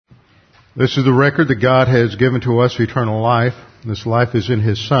This is the record that God has given to us, eternal life. This life is in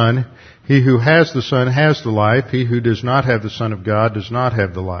His Son. He who has the Son has the life. He who does not have the Son of God does not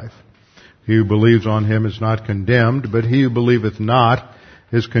have the life. He who believes on Him is not condemned, but he who believeth not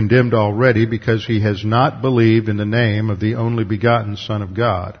is condemned already, because he has not believed in the name of the only begotten Son of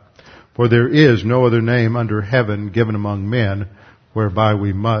God. For there is no other name under heaven given among men whereby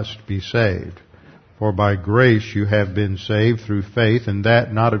we must be saved. For by grace you have been saved through faith, and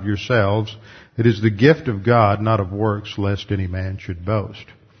that not of yourselves. It is the gift of God, not of works, lest any man should boast.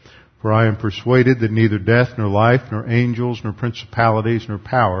 For I am persuaded that neither death, nor life, nor angels, nor principalities, nor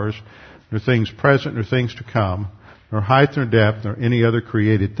powers, nor things present, nor things to come, nor height, nor depth, nor any other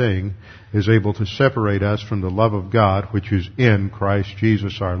created thing is able to separate us from the love of God, which is in Christ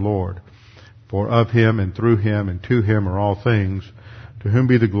Jesus our Lord. For of Him, and through Him, and to Him are all things, to whom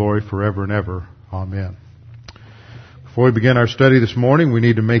be the glory forever and ever. Amen. Before we begin our study this morning, we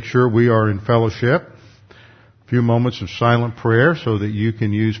need to make sure we are in fellowship. A few moments of silent prayer so that you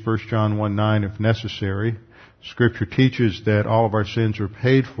can use 1 John 1:9 if necessary. Scripture teaches that all of our sins are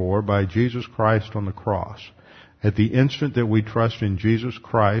paid for by Jesus Christ on the cross. At the instant that we trust in Jesus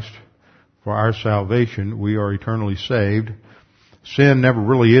Christ for our salvation, we are eternally saved. Sin never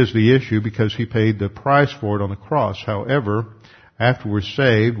really is the issue because He paid the price for it on the cross. However, after we're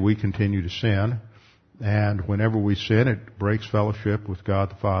saved, we continue to sin. And whenever we sin, it breaks fellowship with God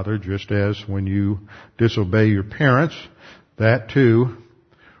the Father, just as when you disobey your parents, that too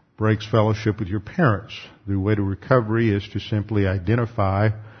breaks fellowship with your parents. The way to recovery is to simply identify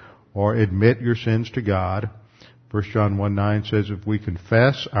or admit your sins to God. 1 John 1:9 says, if we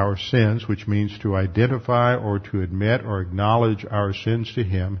confess our sins, which means to identify or to admit or acknowledge our sins to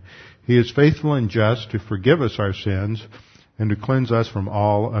Him, He is faithful and just to forgive us our sins and to cleanse us from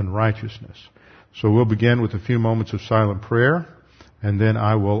all unrighteousness. So we'll begin with a few moments of silent prayer, and then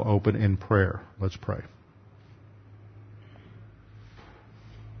I will open in prayer. Let's pray.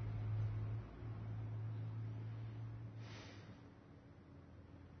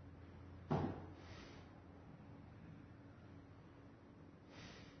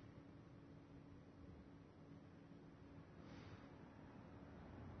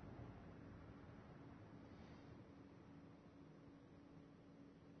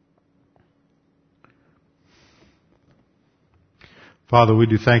 Father, we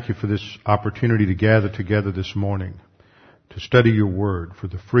do thank You for this opportunity to gather together this morning, to study Your Word, for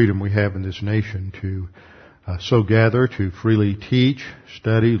the freedom we have in this nation to so gather, to freely teach,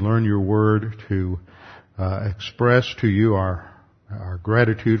 study, learn Your Word, to express to You our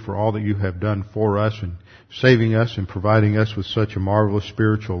gratitude for all that You have done for us in saving us and providing us with such a marvelous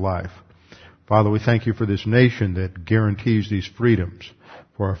spiritual life. Father, we thank You for this nation that guarantees these freedoms,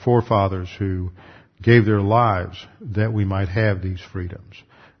 for our forefathers who gave their lives that we might have these freedoms,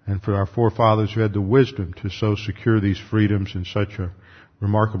 and for our forefathers who had the wisdom to so secure these freedoms in such a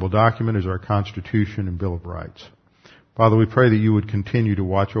remarkable document as our Constitution and Bill of Rights. Father, we pray that You would continue to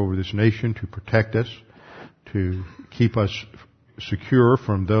watch over this nation, to protect us, to keep us secure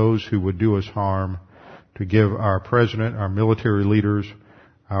from those who would do us harm, to give our president, our military leaders,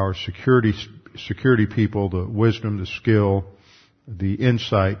 our security people the wisdom, the skill, the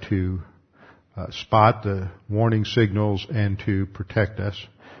insight to spot the warning signals and to protect us.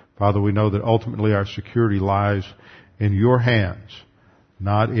 Father, we know that ultimately our security lies in Your hands,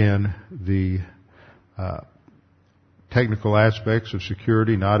 not in the technical aspects of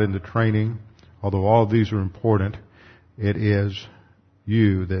security, not in the training. Although all of these are important, it is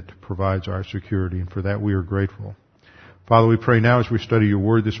You that provides our security, and for that we are grateful. Father, we pray now as we study Your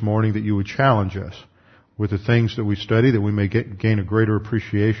Word this morning that You would challenge us with the things that we study, that we may gain a greater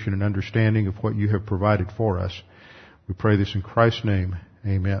appreciation and understanding of what You have provided for us. We pray this in Christ's name.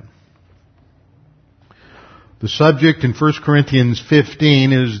 Amen. The subject in 1 Corinthians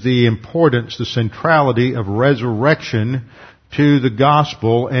 15 is the importance, the centrality of resurrection to the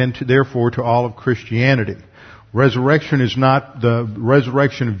gospel and therefore to all of Christianity. Resurrection is not the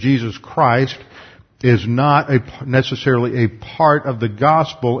resurrection of Jesus Christ, is not necessarily a part of the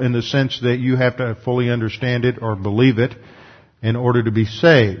gospel in the sense that you have to fully understand it or believe it in order to be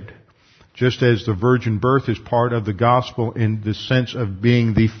saved. Just as the virgin birth is part of the gospel in the sense of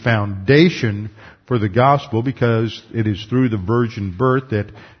being the foundation for the gospel, because it is through the virgin birth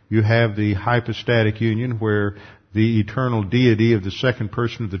that you have the hypostatic union where the eternal deity of the second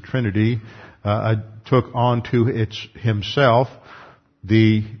person of the Trinity took onto Himself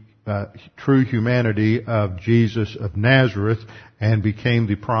the true humanity of Jesus of Nazareth and became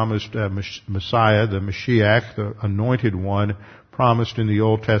the promised Messiah, the Mashiach, the anointed one, promised in the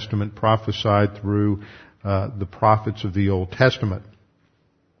Old Testament, prophesied through the prophets of the Old Testament.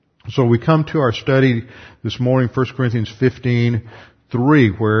 So we come to our study this morning, 1 Corinthians 15:3,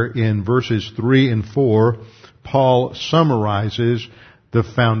 where in verses 3 and 4, Paul summarizes the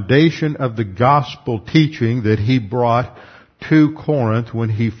foundation of the gospel teaching that he brought to Corinth when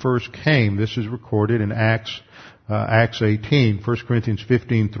he first came. This is recorded in Acts 18. 1 Corinthians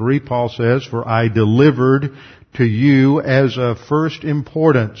 15:3, Paul says, "For I delivered to you as of first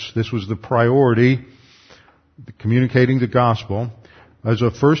importance." This was the priority, communicating the gospel. "As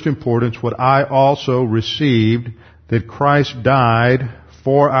of first importance, what I also received, that Christ died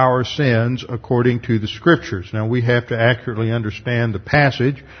for our sins according to the Scriptures." Now we have to accurately understand the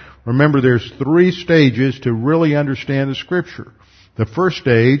passage. Remember, there's 3 stages to really understand the Scripture. The first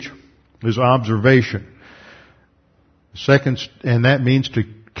stage is observation. Second, and that means to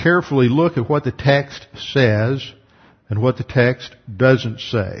carefully look at what the text says and what the text doesn't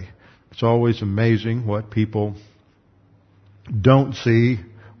say. It's always amazing what people don't see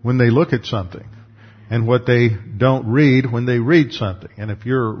when they look at something, and what they don't read when they read something. And if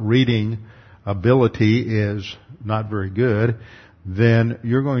your reading ability is not very good, then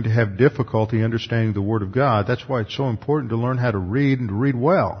you're going to have difficulty understanding the Word of God. That's why it's so important to learn how to read and to read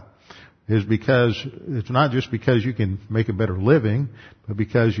well. Is because it's not just because you can make a better living, but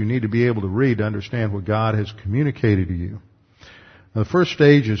because you need to be able to read to understand what God has communicated to you. Now, the first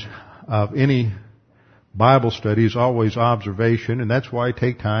stage of any Bible study is always observation, and that's why I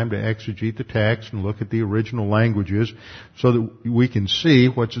take time to exegete the text and look at the original languages so that we can see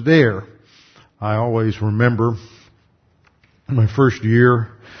what's there. I always remember my first year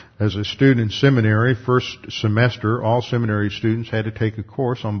as a student in seminary, first semester, all seminary students had to take a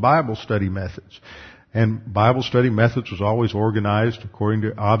course on Bible study methods. And Bible study methods was always organized according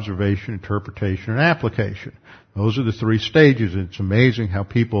to observation, interpretation, and application. Those are the 3 stages. It's amazing how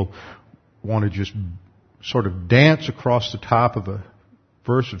people want to just sort of dance across the top of a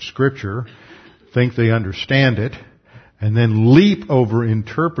verse of Scripture, think they understand it, and then leap over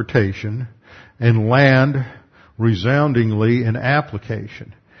interpretation and land resoundingly in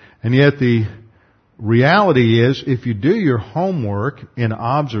application. And yet the reality is, if you do your homework in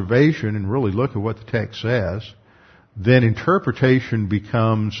observation and really look at what the text says, then interpretation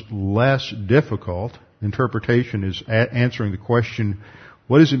becomes less difficult. Interpretation is answering the question,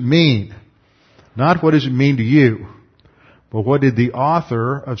 what does it mean? Not what does it mean to you, but what did the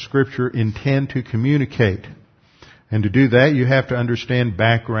author of Scripture intend to communicate? And to do that, you have to understand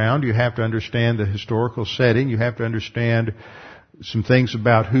background, you have to understand the historical setting, you have to understand some things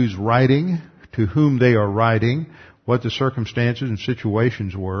about who's writing, to whom they are writing, what the circumstances and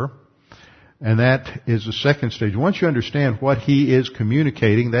situations were. And that is the second stage. Once you understand what he is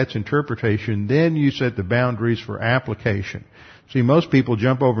communicating, that's interpretation, then you set the boundaries for application. See, most people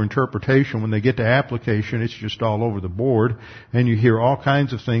jump over interpretation. When they get to application, it's just all over the board, and you hear all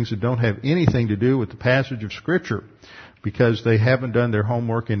kinds of things that don't have anything to do with the passage of Scripture because they haven't done their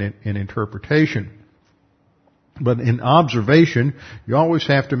homework in interpretation. But in observation, you always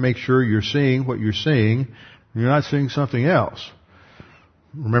have to make sure you're seeing what you're seeing, and you're not seeing something else.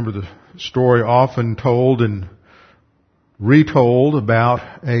 Remember the story often told and retold about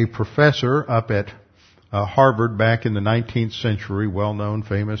a professor up at Harvard back in the 19th century, well-known,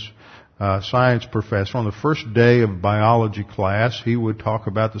 famous science professor. On the first day of biology class, he would talk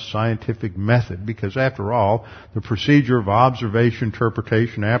about the scientific method, because after all, the procedure of observation,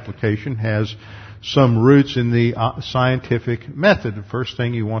 interpretation, application has some roots in the scientific method. The first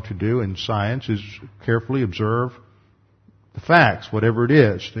thing you want to do in science is carefully observe the facts, whatever it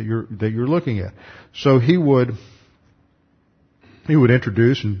is that you're looking at. So he would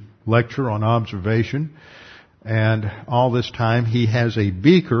introduce and lecture on observation, and all this time he has a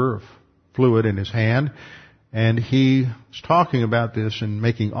beaker of fluid in his hand, and he is talking about this and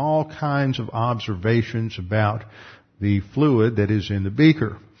making all kinds of observations about the fluid that is in the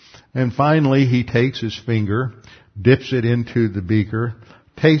beaker. And finally he takes his finger, dips it into the beaker,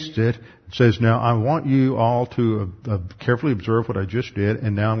 tastes it, says, "Now I want you all to carefully observe what I just did,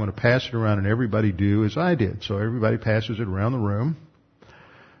 and now I'm going to pass it around and everybody do as I did." So everybody passes it around the room.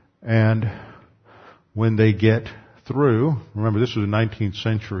 And when they get through, remember this was the 19th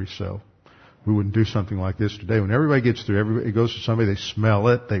century, so we wouldn't do something like this today. When everybody gets through, it goes to somebody, they smell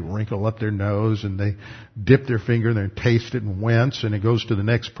it, they wrinkle up their nose, and they dip their finger in there and taste it and wince, and it goes to the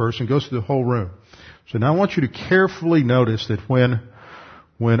next person, it goes to the whole room. So now I want you to carefully notice that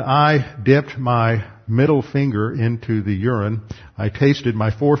when I dipped my middle finger into the urine, I tasted my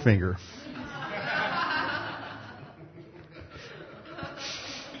forefinger.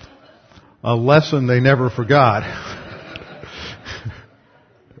 A lesson they never forgot.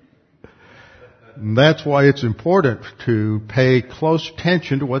 And that's why it's important to pay close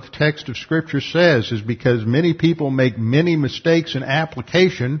attention to what the text of Scripture says, is because many people make many mistakes in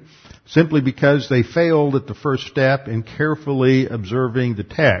application simply because they failed at the first step in carefully observing the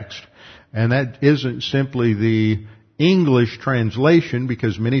text. And that isn't simply the English translation,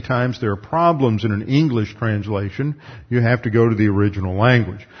 because many times there are problems in an English translation. You have to go to the original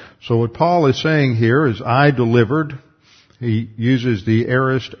language. So what Paul is saying here is, I delivered. He uses the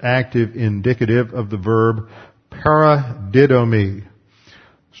aorist active indicative of the verb paradidomi,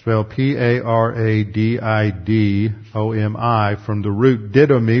 spelled Paradidomi, from the root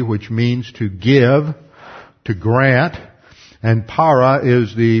didomi, which means to give, to grant. And para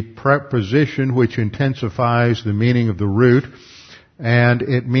is the preposition which intensifies the meaning of the root. And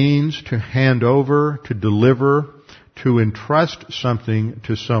it means to hand over, to deliver, to entrust something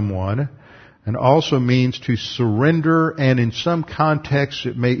to someone. And also means to surrender, and in some contexts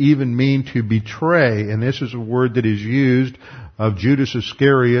it may even mean to betray. And this is a word that is used of Judas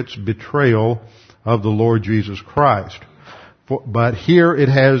Iscariot's betrayal of the Lord Jesus Christ. But here it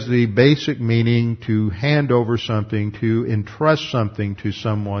has the basic meaning to hand over something, to entrust something to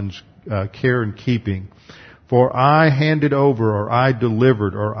someone's care and keeping. For I handed over, or I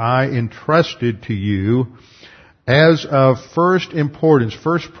delivered, or I entrusted to you. As of first importance,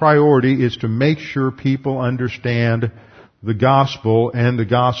 first priority is to make sure people understand the gospel and the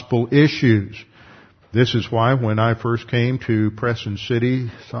gospel issues. This is why when I first came to Preston City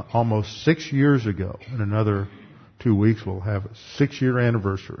almost 6 years ago, in another 2 weeks we'll have a 6-year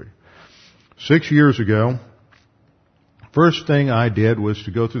anniversary. 6 years ago, first thing I did was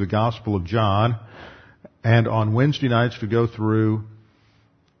to go through the Gospel of John, and on Wednesday nights to go through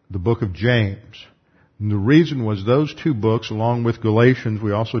the book of James. And the reason was those two books, along with Galatians,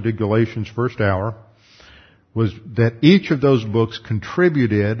 we also did Galatians first hour, was that each of those books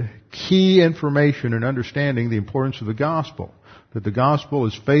contributed key information in understanding the importance of the gospel. That the gospel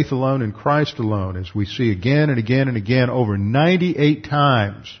is faith alone in Christ alone, as we see again and again and again. Over 98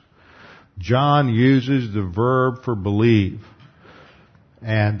 times, John uses the verb for believe.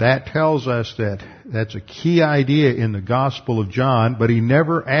 And that tells us that that's a key idea in the Gospel of John, but he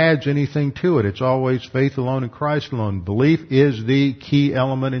never adds anything to it. It's always faith alone in Christ alone. Belief is the key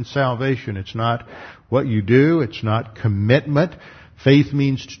element in salvation. It's not what you do. It's not commitment. Faith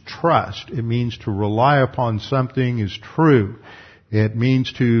means to trust. It means to rely upon something is true. It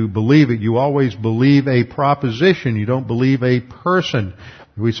means to believe it. You always believe a proposition. You don't believe a person.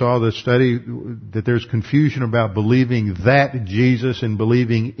 We saw the study that there's confusion about believing that Jesus and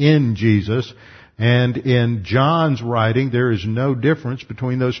believing in Jesus. And in John's writing, there is no difference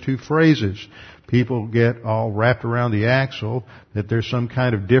between those two phrases. People get all wrapped around the axle that there's some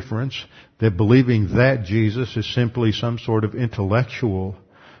kind of difference, that believing that Jesus is simply some sort of intellectual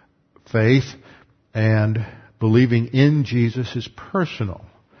faith, and believing in Jesus is personal.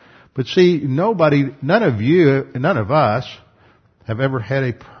 But see, none of us have ever had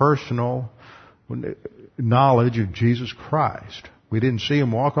a personal knowledge of Jesus Christ. We didn't see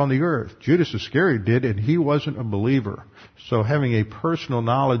him walk on the earth. Judas Iscariot did, and he wasn't a believer. So having a personal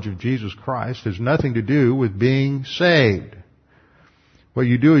knowledge of Jesus Christ has nothing to do with being saved. What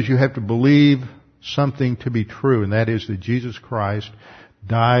you do is you have to believe something to be true, and that is that Jesus Christ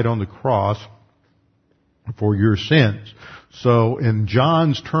died on the cross for your sins. So in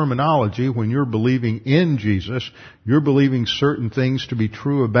John's terminology, when you're believing in Jesus, you're believing certain things to be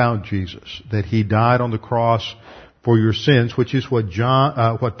true about Jesus. That he died on the cross for your sins, which is what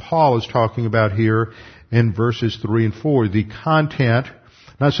Paul is talking about here in verses 3 and 4. The content,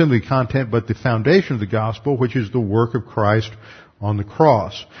 not simply the content, but the foundation of the gospel, which is the work of Christ on the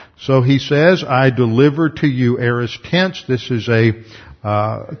cross. So he says, I delivered to you, aorist tense. This is a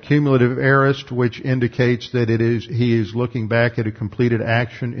cumulative aorist, which indicates that he is looking back at a completed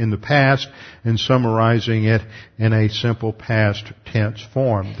action in the past and summarizing it in a simple past tense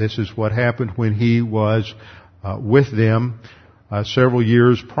form. This is what happened when he was with them several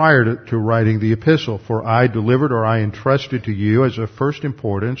years prior to writing the epistle. For I delivered, or I entrusted to you as a first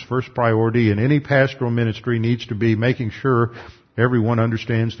importance, first priority in any pastoral ministry needs to be making sure everyone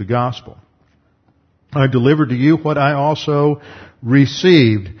understands the gospel. I delivered to you what I also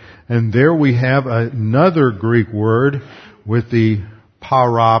received. And there we have another Greek word with the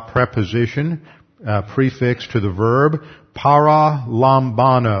para preposition, prefix to the verb,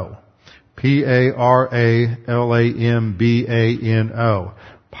 paralambano. Paralambano.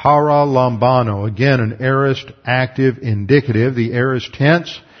 Paralambano. Again, an aorist active indicative. The aorist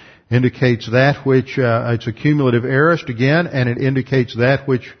tense indicates that which, it's a cumulative aorist again, and it indicates that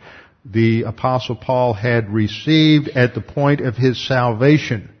which the Apostle Paul had received at the point of his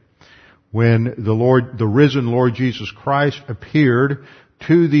salvation. when the risen Lord Jesus Christ appeared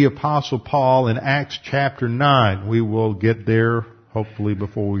to the Apostle Paul in Acts chapter 9. We will get there hopefully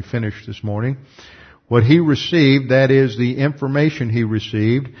before we finish this morning. What he received, that is the information he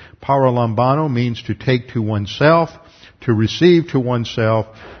received, paralambano means to take to oneself, to receive to oneself,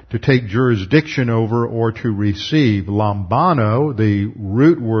 to take jurisdiction over, or to receive. Lambano, the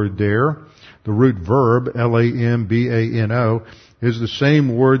root word there, the root verb, Lambano, is the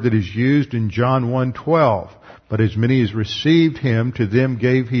same word that is used in John 1:12. But as many as received him, to them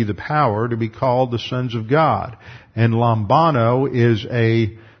gave he the power to be called the sons of God. And lambano is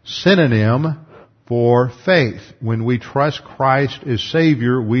a synonym for faith. When we trust Christ as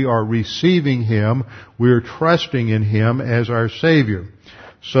Savior, we are receiving Him. We are trusting in Him as our Savior.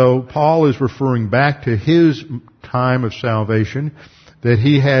 So Paul is referring back to his time of salvation that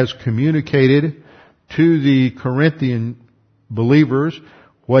he has communicated to the Corinthian believers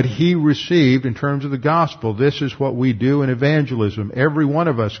what he received in terms of the gospel. This is what we do in evangelism. Every one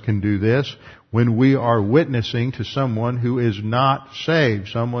of us can do this when we are witnessing to someone who is not saved,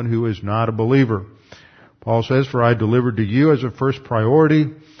 someone who is not a believer. Paul says, "For I delivered to you as a first priority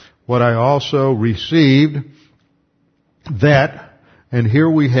what I also received, that," and here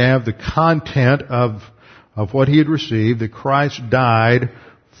we have the content of what he had received, that Christ died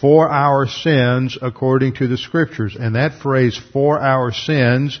for our sins according to the Scriptures. And that phrase, "for our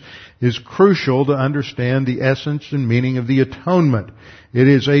sins," is crucial to understand the essence and meaning of the atonement. It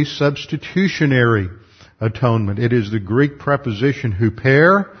is a substitutionary atonement. It is the Greek preposition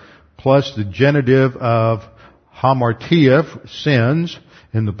huper plus the genitive of hamartia, sins,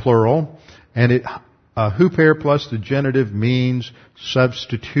 in the plural. And huper plus the genitive means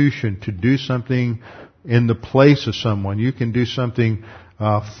substitution, to do something in the place of someone. You can do something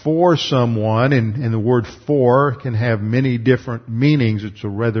for someone, and the word "for" can have many different meanings. It's a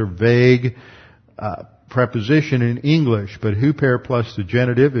rather vague preposition in English, but huper plus the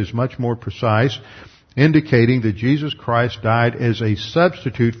genitive is much more precise, indicating that Jesus Christ died as a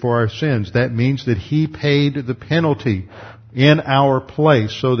substitute for our sins. That means that He paid the penalty in our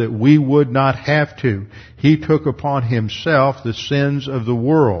place so that we would not have to. He took upon Himself the sins of the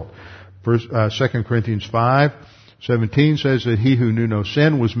world. 2 Corinthians 5:17 says that He who knew no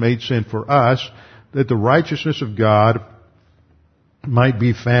sin was made sin for us, that the righteousness of God might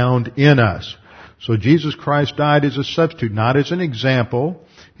be found in us. So Jesus Christ died as a substitute, not as an example.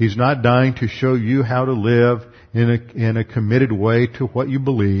 He's not dying to show you how to live in a committed way to what you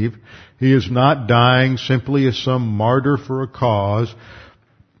believe. He is not dying simply as some martyr for a cause.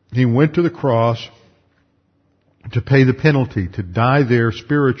 He went to the cross to pay the penalty, to die there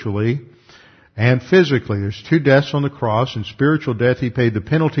spiritually and physically. There's two deaths on the cross. In spiritual death, He paid the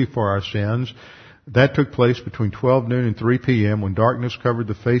penalty for our sins. That took place between 12 noon and 3 p.m. when darkness covered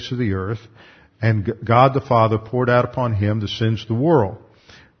the face of the earth, and God the Father poured out upon Him the sins of the world.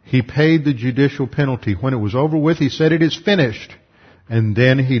 He paid the judicial penalty. When it was over with, He said, "It is finished." And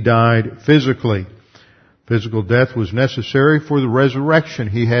then He died physically. Physical death was necessary for the resurrection.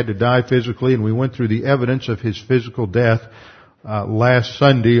 He had to die physically, and we went through the evidence of His physical death last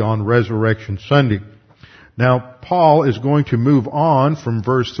Sunday on Resurrection Sunday. Now, Paul is going to move on from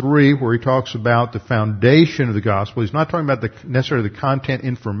verse 3 where he talks about the foundation of the gospel. He's not talking about necessarily the content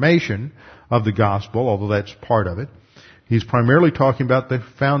information of the gospel, although that's part of it. He's primarily talking about the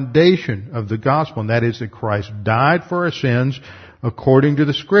foundation of the gospel, and that is that Christ died for our sins according to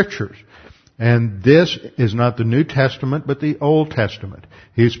the Scriptures. And this is not the New Testament, but the Old Testament.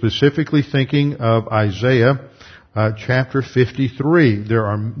 He's specifically thinking of Isaiah chapter 53. There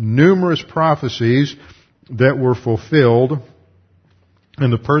are numerous prophecies that were fulfilled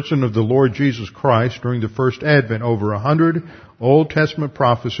in the person of the Lord Jesus Christ during the first advent. Over 100 Old Testament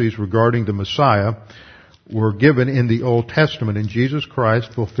prophecies regarding the Messiah were given in the Old Testament, and Jesus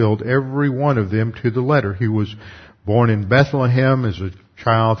Christ fulfilled every one of them to the letter. He was born in Bethlehem as a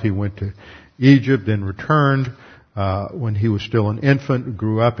child. He went to Egypt, then returned when he was still an infant,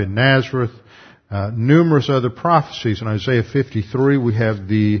 grew up in Nazareth. Numerous other prophecies. In Isaiah 53, we have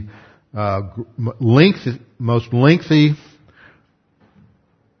the most lengthy,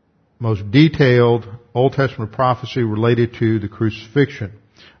 most detailed Old Testament prophecy related to the crucifixion.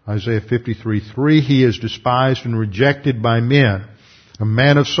 Isaiah 53:3, He is despised and rejected by men, a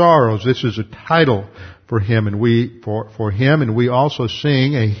man of sorrows. This is a title for Him, and we also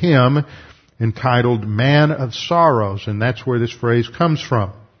sing a hymn entitled "Man of Sorrows," and that's where this phrase comes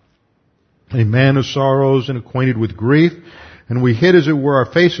from. A man of sorrows and acquainted with grief, and we hid as it were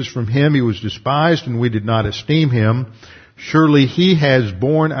our faces from Him. He was despised, and we did not esteem Him. Surely He has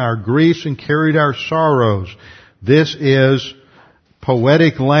borne our griefs and carried our sorrows. This is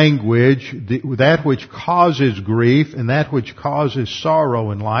poetic language, that which causes grief and that which causes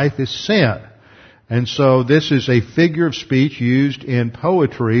sorrow in life is sin. And so this is a figure of speech used in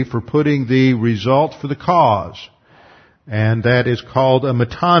poetry for putting the result for the cause. And that is called a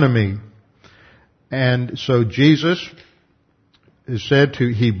metonymy. And so Jesus is said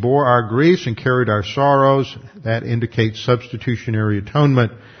to, He bore our griefs and carried our sorrows. That indicates substitutionary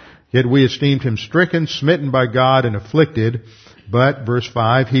atonement. Yet we esteemed Him stricken, smitten by God, and afflicted. But, verse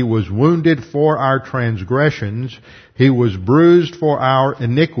 5, He was wounded for our transgressions. He was bruised for our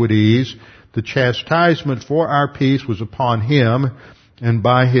iniquities. The chastisement for our peace was upon Him, and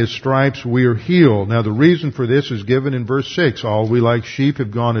by His stripes we are healed. Now the reason for this is given in verse 6. All we like sheep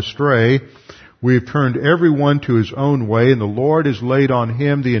have gone astray. We have turned everyone to his own way, and the Lord has laid on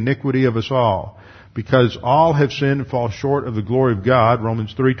Him the iniquity of us all. Because all have sinned and fall short of the glory of God,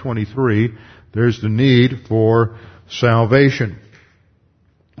 Romans 3:23, there's the need for salvation.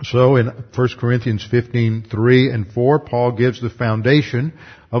 So in 1 Corinthians 15:3 and 4, Paul gives the foundation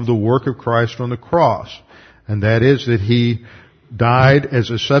of the work of Christ on the cross. And that is that He died as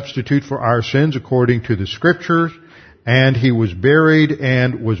a substitute for our sins according to the Scriptures, and He was buried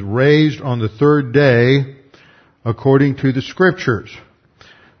and was raised on the third day according to the Scriptures.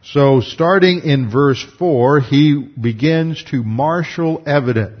 So starting in verse 4, he begins to marshal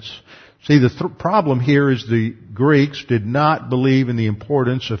evidence. See, the problem here is the Greeks did not believe in the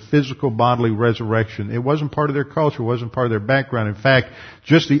importance of physical bodily resurrection. It wasn't part of their culture, it wasn't part of their background. In fact,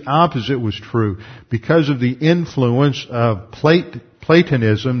 just the opposite was true. Because of the influence of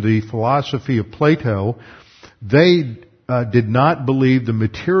Platonism, the philosophy of Plato, they did not believe the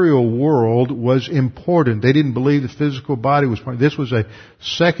material world was important. They didn't believe the physical body was important. This was a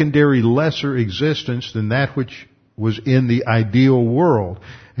secondary, lesser existence than that which was in the ideal world.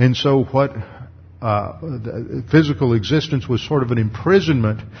 And so what the physical existence was sort of an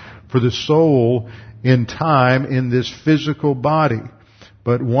imprisonment for the soul in time in this physical body.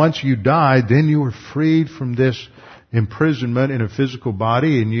 But once you died, then you were freed from this imprisonment in a physical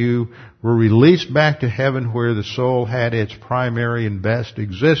body, and you were released back to heaven where the soul had its primary and best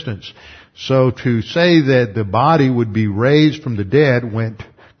existence. So to say that the body would be raised from the dead went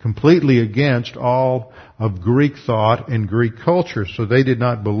completely against all of Greek thought and Greek culture. So they did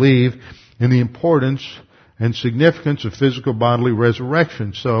not believe in the importance and significance of physical bodily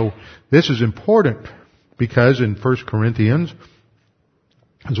resurrection. So this is important because in 1 Corinthians,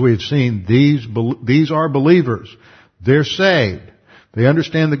 as we have seen, these are believers. They're saved. They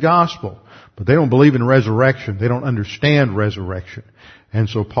understand the gospel, but they don't believe in resurrection. They don't understand resurrection. And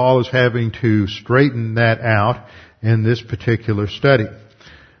so Paul is having to straighten that out in this particular study.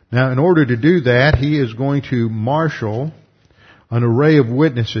 Now, in order to do that, he is going to marshal an array of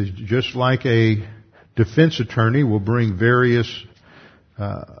witnesses, just like a defense attorney will bring various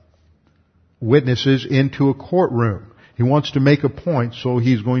witnesses into a courtroom. He wants to make a point, so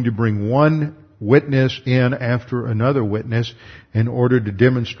he's going to bring one witness in after another witness in order to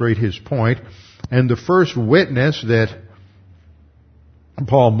demonstrate his point. And the first witness that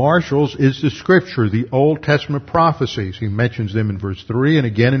Paul marshals is the Scripture, the Old Testament prophecies. He mentions them in verse 3 and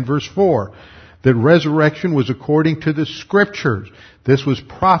again in verse 4. That resurrection was according to the Scriptures. This was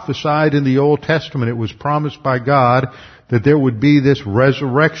prophesied in the Old Testament. It was promised by God that there would be this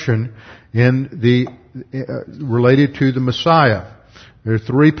resurrection related to the Messiah. There are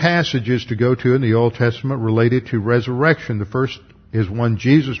three passages to go to in the Old Testament related to resurrection. The first is one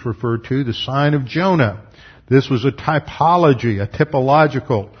Jesus referred to, the sign of Jonah. This was a typology, a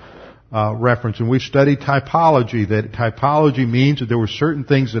typological reference, and we studied typology. That typology means that there were certain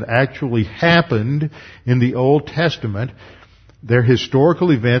things that actually happened in the Old Testament. They're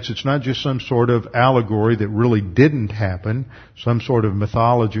historical events. It's not just some sort of allegory that really didn't happen, some sort of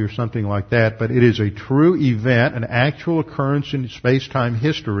mythology or something like that, but it is a true event, an actual occurrence in space-time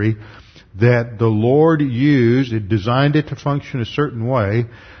history that the Lord used. It designed it to function a certain way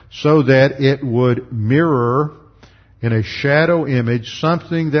so that it would mirror in a shadow image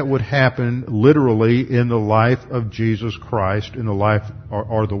something that would happen literally in the life of Jesus Christ, in the life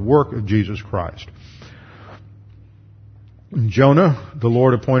or the work of Jesus Christ. Jonah, the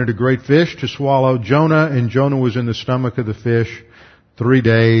Lord appointed a great fish to swallow Jonah, and Jonah was in the stomach of the fish 3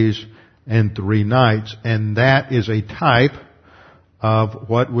 days and 3 nights. And that is a type of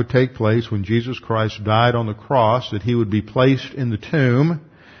what would take place when Jesus Christ died on the cross, that He would be placed in the tomb,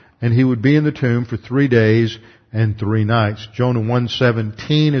 and He would be in the tomb for 3 days and 3 nights. Jonah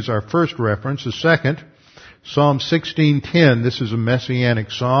 1:17 is our first reference. The second, Psalm 16:10. This is a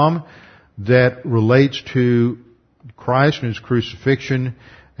messianic psalm that relates to Christ and His crucifixion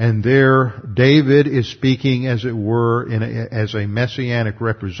And there David is speaking, as it were, as a messianic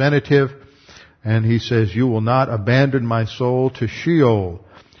representative. And he says, "You will not abandon my soul to Sheol,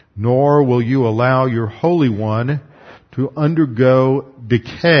 nor will you allow your Holy One to undergo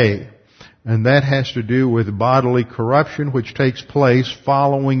decay." And that has to do with bodily corruption which takes place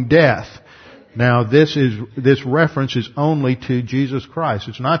following death. Now this reference is only to Jesus Christ.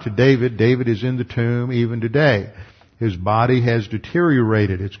 It's not to David. David is in the tomb even today. His body has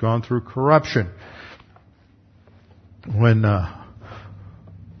deteriorated. It's gone through corruption. When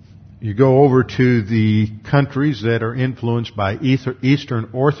you go over to the countries that are influenced by Eastern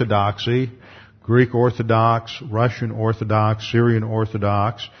Orthodoxy, Greek Orthodox, Russian Orthodox, Syrian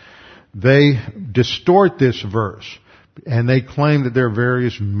Orthodox, they distort this verse. And they claim that there are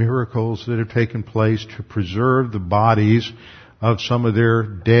various miracles that have taken place to preserve the bodies of some of their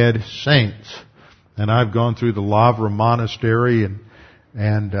dead saints. And I've gone through the Lavra Monastery and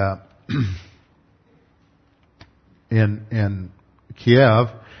in Kiev,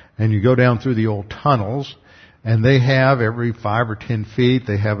 and you go down through the old tunnels, and they have every 5 or 10 feet,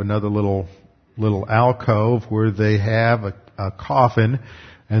 they have another little alcove where they have a coffin,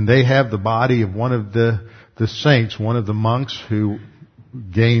 and they have the body of one of the saints, one of the monks who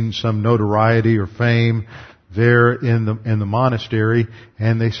gained some notoriety or fame there in the monastery,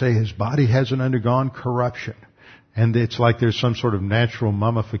 and they say his body hasn't undergone corruption. And it's like there's some sort of natural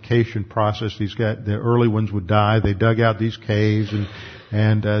mummification process. The early ones would die. They dug out these caves,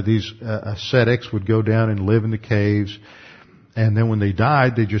 and these ascetics would go down and live in the caves. And then when they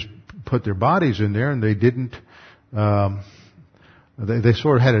died, they just put their bodies in there, and they didn't. They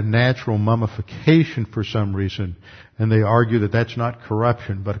sort of had a natural mummification for some reason, and they argue that that's not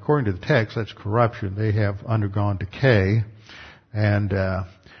corruption. But according to the text, that's corruption. They have undergone decay, and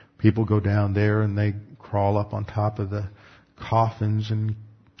people go down there and they crawl up on top of the coffins and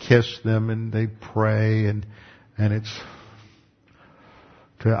kiss them, and they pray, and it's,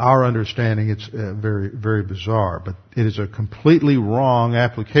 to our understanding, it's very, very bizarre. But it is a completely wrong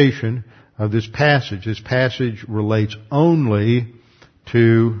application of this passage. This passage relates only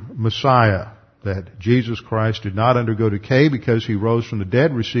to Messiah, that Jesus Christ did not undergo decay because He rose from the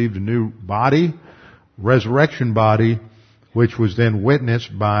dead, received a new body, resurrection body, which was then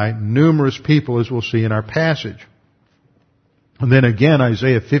witnessed by numerous people, as we'll see in our passage. And then again,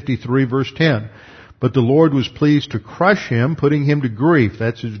 Isaiah 53 verse 10. But the Lord was pleased to crush him, putting him to grief.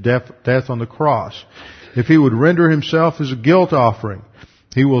 That's his death on the cross. If he would render himself as a guilt offering,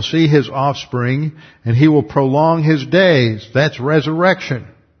 he will see his offspring, and he will prolong his days. That's resurrection.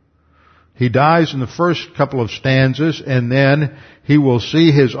 He dies in the first couple of stanzas, and then he will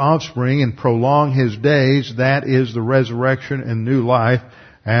see his offspring and prolong his days. That is the resurrection and new life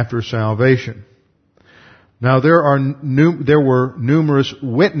after salvation. Now there were numerous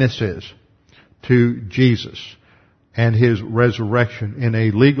witnesses to Jesus and His resurrection. In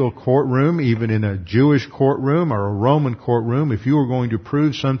a legal courtroom, even in a Jewish courtroom or a Roman courtroom, if you were going to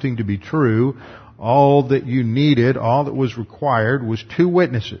prove something to be true, all that you needed, all that was required was 2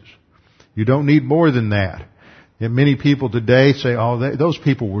 witnesses. You don't need more than that. And many people today say, those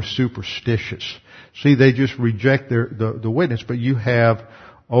people were superstitious. See, they just reject the witness. But you have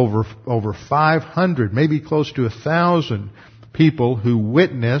over 500, maybe close to 1,000 people who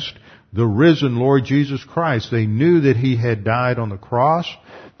witnessed the risen Lord Jesus Christ. They knew that He had died on the cross.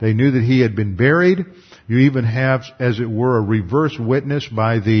 They knew that He had been buried. You even have, as it were, a reverse witness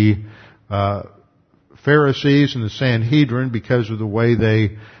by the Pharisees and the Sanhedrin because of the way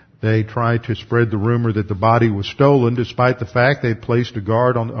they tried to spread the rumor that the body was stolen, despite the fact they had placed a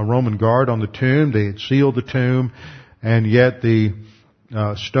Roman guard on the tomb. They had sealed the tomb, and yet the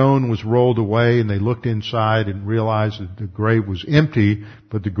stone was rolled away, and they looked inside and realized that the grave was empty,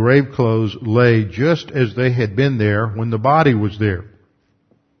 but the grave clothes lay just as they had been there when the body was there.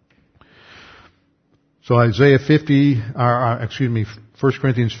 So Isaiah 1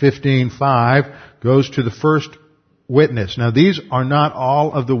 Corinthians 15:5 goes to the first witness. Now these are not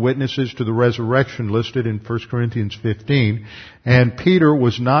all of the witnesses to the resurrection listed in 1 Corinthians 15, and Peter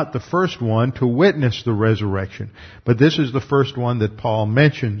was not the first one to witness the resurrection, but this is the first one that Paul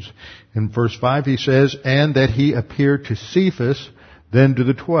mentions. In verse 5 he says, and that he appeared to Cephas, then to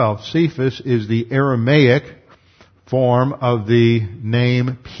the 12. Cephas is the Aramaic form of the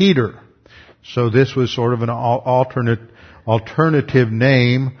name Peter. So this was sort of an alternative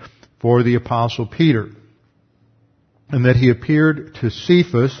name for the Apostle Peter. And that he appeared to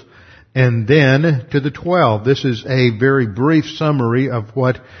Cephas and then to the 12. This is a very brief summary of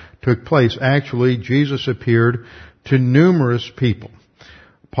what took place. Actually, Jesus appeared to numerous people.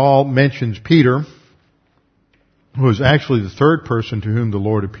 Paul mentions Peter was actually the third person to whom the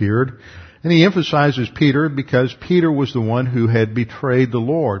Lord appeared. And he emphasizes Peter because Peter was the one who had betrayed the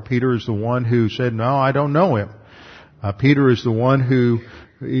Lord. Peter is the one who said, no, I don't know him. Peter is the one who,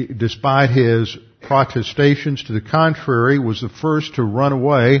 despite his protestations to the contrary, was the first to run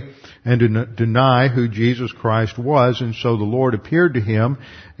away and to deny who Jesus Christ was. And so the Lord appeared to him.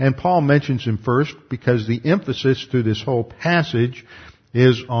 And Paul mentions him first because the emphasis through this whole passage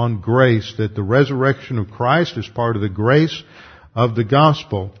is on grace, that the resurrection of Christ is part of the grace of the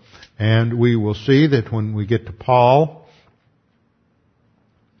gospel. And we will see that when we get to Paul,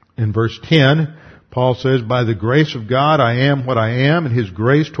 in verse 10, Paul says, by the grace of God I am what I am, and His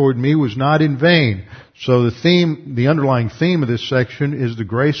grace toward me was not in vain. So the underlying theme of this section is the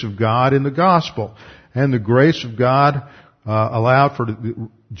grace of God in the gospel. And the grace of God allowed for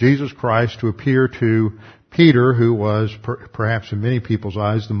Jesus Christ to appear to Peter, who was perhaps in many people's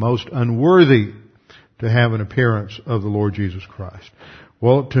eyes the most unworthy to have an appearance of the Lord Jesus Christ.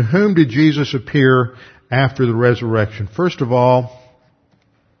 Well, to whom did Jesus appear after the resurrection? First of all,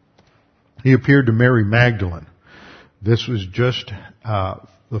 He appeared to Mary Magdalene. This was just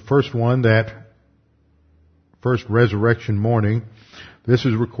the first one, that first resurrection morning. This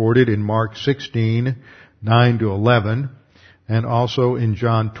is recorded in Mark 16, 9 to 11, and also in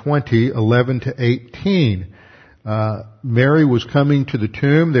John 20, 11 to 18. Mary was coming to the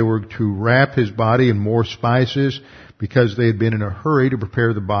tomb. They were to wrap His body in more spices because they had been in a hurry to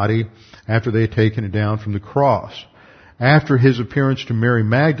prepare the body after they had taken it down from the cross. After His appearance to Mary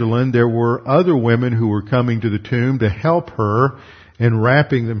Magdalene, there were other women who were coming to the tomb to help her in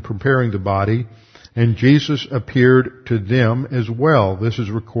wrapping and preparing the body, and Jesus appeared to them as well. This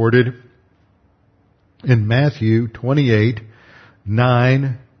is recorded in Matthew 28,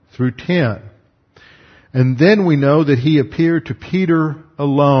 9 through 10. And then we know that He appeared to Peter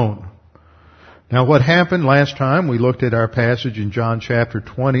alone. Now what happened last time, we looked at our passage in John chapter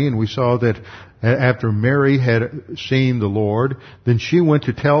 20, and we saw that after Mary had seen the Lord, then she went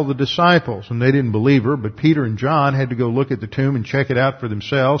to tell the disciples, and they didn't believe her, but Peter and John had to go look at the tomb and check it out for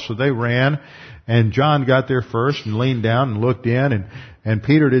themselves, so they ran, and John got there first and leaned down and looked in, and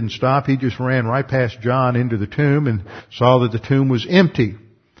Peter didn't stop. He just ran right past John into the tomb and saw that the tomb was empty.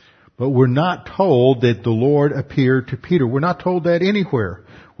 But we're not told that the Lord appeared to Peter. We're not told that anywhere.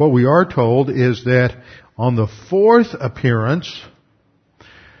 What we are told is that on the fourth appearance,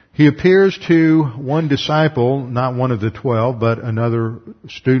 He appears to one disciple, not one of the 12, but another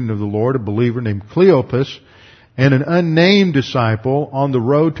student of the Lord, a believer named Cleopas, and an unnamed disciple on the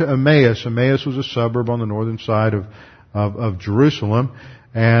road to Emmaus. Emmaus was a suburb on the northern side of Jerusalem,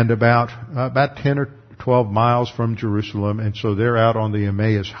 and about 10 or 12 miles from Jerusalem. And so they're out on the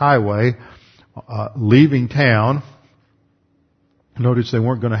Emmaus highway, leaving town. Notice they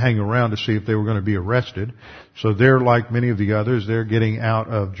weren't going to hang around to see if they were going to be arrested. So they're like many of the others. They're getting out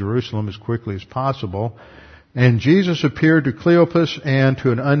of Jerusalem as quickly as possible. And Jesus appeared to Cleopas and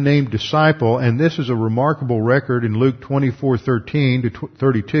to an unnamed disciple. And this is a remarkable record in Luke 24:13 to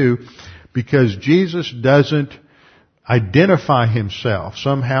 32, because Jesus doesn't identify Himself.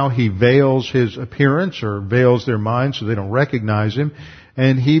 Somehow He veils His appearance or veils their minds so they don't recognize Him.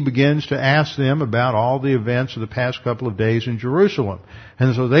 And He begins to ask them about all the events of the past couple of days in Jerusalem.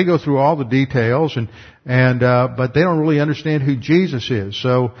 And so they go through all the details, but they don't really understand who Jesus is.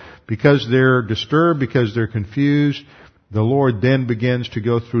 So because they're disturbed, because they're confused, the Lord then begins to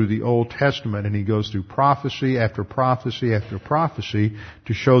go through the Old Testament, and He goes through prophecy after prophecy after prophecy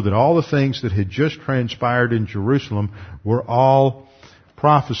to show that all the things that had just transpired in Jerusalem were all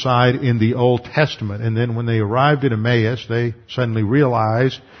prophesied in the Old Testament. And then when they arrived at Emmaus, they suddenly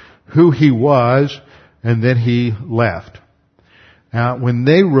realized who He was, and then He left. Now, when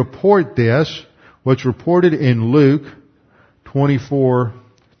they report this, what's reported in Luke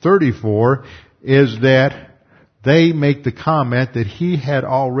 24:34 is that they make the comment that He had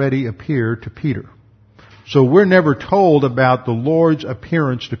already appeared to Peter. So we're never told about the Lord's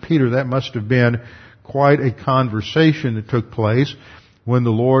appearance to Peter. That must have been quite a conversation that took place when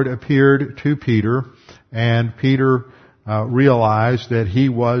the Lord appeared to Peter, and Peter realized that he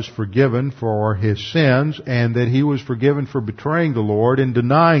was forgiven for his sins and that he was forgiven for betraying the Lord and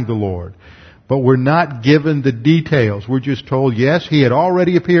denying the Lord. But we're not given the details. We're just told, yes, He had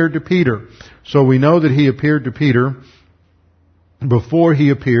already appeared to Peter. So we know that He appeared to Peter before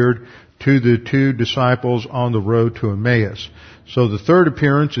He appeared to the two disciples on the road to Emmaus. So the third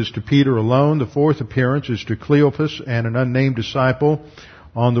appearance is to Peter alone. The fourth appearance is to Cleopas and an unnamed disciple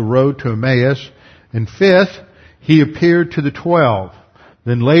on the road to Emmaus. And fifth, He appeared to the 12.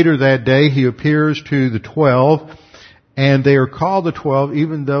 Then later that day, He appears to the 12, and they are called the 12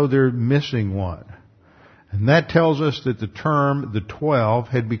 even though they're missing one. And that tells us that the term, the 12,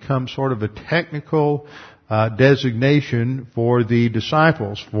 had become sort of a technical designation for the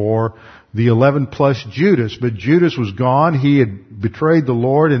disciples, for the 11 plus Judas. But Judas was gone. He had betrayed the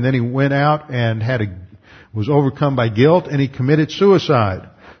Lord, and then he went out and was overcome by guilt, and he committed suicide.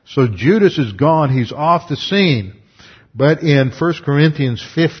 So Judas is gone. He's off the scene. But in 1 Corinthians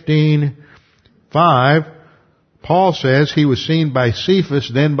 15:5, Paul says he was seen by Cephas,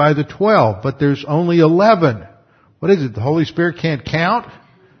 then by the 12. But there's only 11. What is it? The Holy Spirit can't count?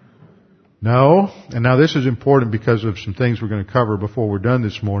 No. And now this is important because of some things we're going to cover before we're done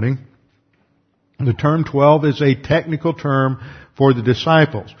this morning. The term 12 is a technical term for the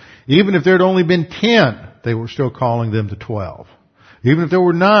disciples. Even if there had only been 10, they were still calling them the 12. Even if there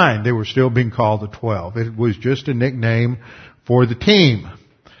were 9, they were still being called the 12. It was just a nickname for the team.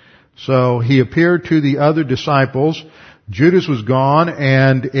 So he appeared to the other disciples. Judas was gone,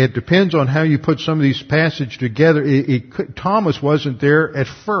 and it depends on how you put some of these passages together. Thomas wasn't there at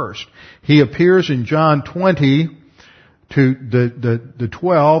first. He appears in John 20 to the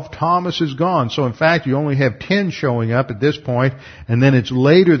 12. Thomas is gone. So in fact, you only have 10 showing up at this point, and then it's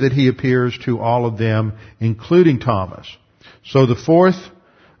later that he appears to all of them, including Thomas. So the fourth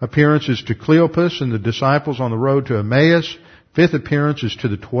appearance is to Cleopas and the disciples on the road to Emmaus. Fifth appearance is to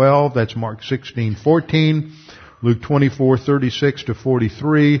the 12. That's Mark 16:14, Luke 24:36 to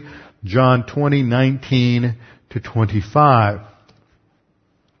 43, John 20:19 to 25.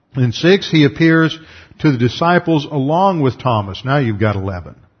 In 6, he appears to the disciples along with Thomas. Now you've got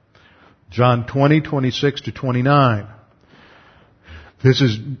 11. John 20:26 to 29. This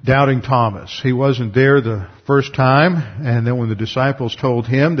is doubting Thomas. He wasn't there the first time, and then when the disciples told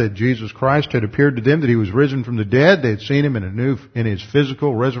him that Jesus Christ had appeared to them, that he was risen from the dead, they had seen him in his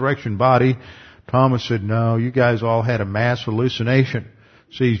physical resurrection body, Thomas said, "No, you guys all had a mass hallucination."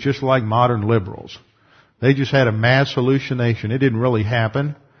 See, he's just like modern liberals. They just had a mass hallucination. It didn't really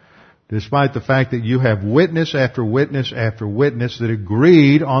happen, despite the fact that you have witness after witness after witness that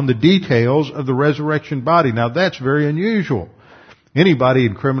agreed on the details of the resurrection body. Now that's very unusual. Anybody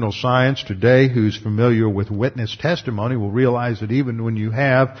in criminal science today who's familiar with witness testimony will realize that even when you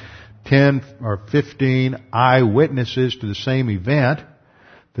have 10 or 15 eyewitnesses to the same event,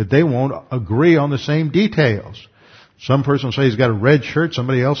 that they won't agree on the same details. Some person will say he's got a red shirt,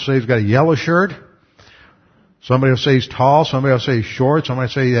 somebody else will say he's got a yellow shirt. Somebody will say he's tall, somebody will say he's short, somebody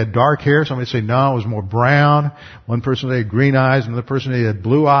will say he had dark hair, somebody will say no, it was more brown. One person will say he had green eyes, another person will say he had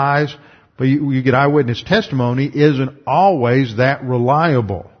blue eyes. But you get eyewitness testimony isn't always that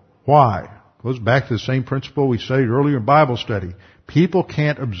reliable. Why? It goes back to the same principle we studied earlier in Bible study. People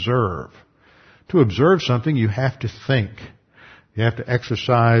can't observe. To observe something, you have to think. You have to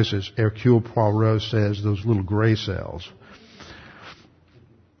exercise, as Hercule Poirot says, those little gray cells.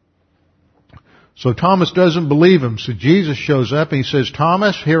 So Thomas doesn't believe him. So Jesus shows up and he says,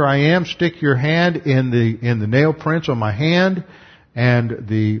 "Thomas, here I am. Stick your hand in the nail prints on my hand and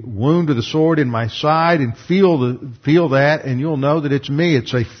the wound of the sword in my side, and feel that, and you'll know that it's me."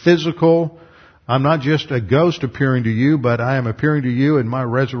 It's a physical, I'm not just a ghost appearing to you, but I am appearing to you in my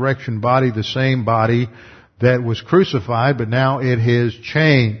resurrection body, the same body that was crucified, but now it has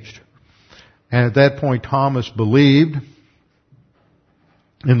changed. And at that point, Thomas believed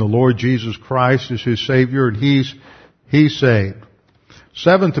in the Lord Jesus Christ as his Savior, and he's saved.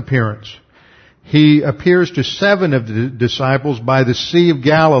 Seventh appearance. He appears to 7 of the disciples by the Sea of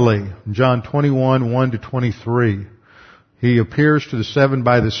Galilee, John 21:1 to 23. He appears to the 7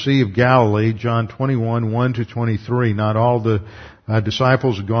 by the Sea of Galilee, John 21:1 to 23. Not all the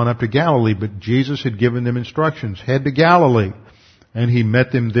disciples had gone up to Galilee, but Jesus had given them instructions. Head to Galilee. And he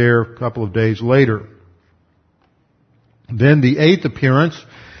met them there a couple of days later. Then the 8th appearance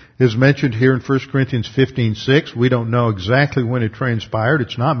is mentioned here in 1 Corinthians 15:6. We don't know exactly when it transpired.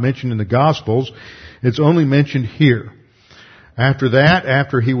 It's not mentioned in the Gospels. It's only mentioned here. After that,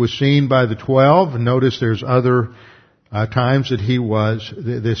 after he was seen by the 12, notice there's other times that he was.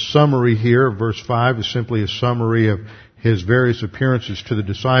 This summary here, verse 5, is simply a summary of his various appearances to the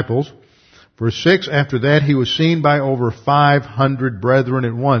disciples. Verse 6, after that he was seen by over 500 brethren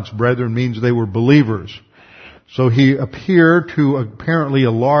at once. Brethren means they were believers. So he appeared to apparently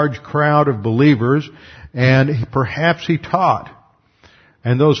a large crowd of believers, and perhaps he taught.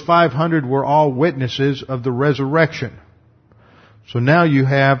 And those 500 were all witnesses of the resurrection. So now you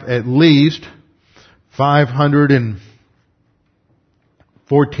have at least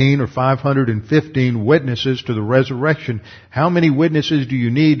 514 or 515 witnesses to the resurrection. How many witnesses do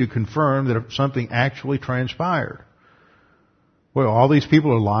you need to confirm that something actually transpired? Well, all these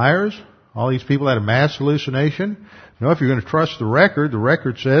people are liars? All these people had a mass hallucination? No, if you're going to trust the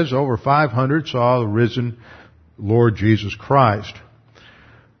record says over 500 saw the risen Lord Jesus Christ.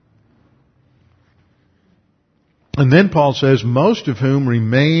 And then Paul says, most of whom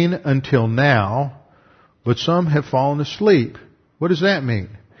remain until now, but some have fallen asleep. What does that mean?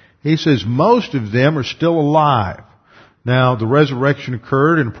 He says most of them are still alive. Now, the resurrection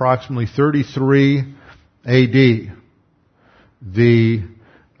occurred in approximately 33 A.D. The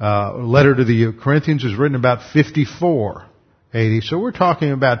letter to the Corinthians is written about 54 A.D. So we're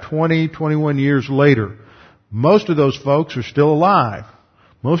talking about 21 years later. Most of those folks are still alive.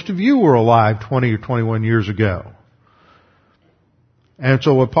 Most of you were alive 20 or 21 years ago. And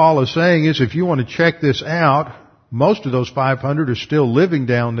so what Paul is saying is if you want to check this out, most of those 500 are still living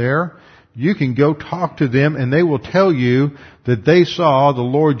down there. You can go talk to them and they will tell you that they saw the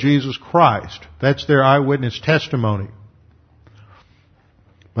Lord Jesus Christ. That's their eyewitness testimony.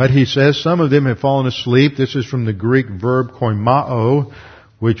 But he says some of them have fallen asleep. This is from the Greek verb koimao,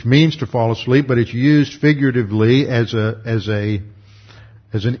 which means to fall asleep, but it's used figuratively as an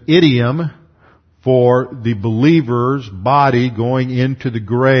idiom for the believer's body going into the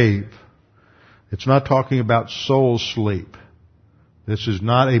grave. It's not talking about soul sleep. This is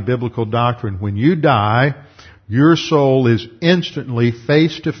not a biblical doctrine. When you die, your soul is instantly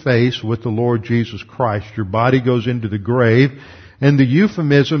face to face with the Lord Jesus Christ. Your body goes into the grave, and the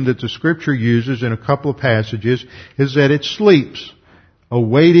euphemism that the Scripture uses in a couple of passages is that it sleeps,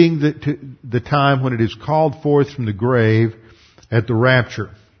 awaiting the time when it is called forth from the grave at the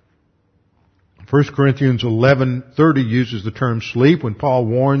rapture. 1 Corinthians 11:30 uses the term sleep when Paul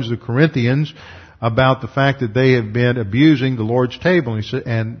warns the Corinthians about the fact that they have been abusing the Lord's table,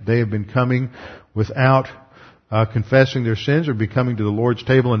 and they have been coming without confessing their sins or be coming to the Lord's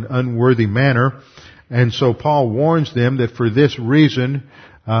table in an unworthy manner. And so Paul warns them that for this reason,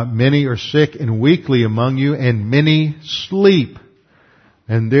 many are sick and weakly among you, and many sleep.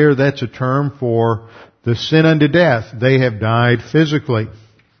 And that's a term for the sin unto death. They have died physically.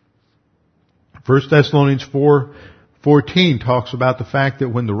 1 Thessalonians 4:14 talks about the fact that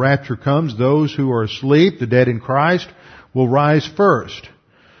when the rapture comes, those who are asleep, the dead in Christ, will rise first.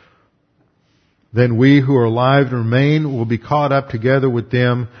 Then we who are alive and remain will be caught up together with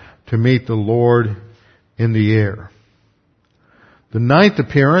them to meet the Lord in the air. The ninth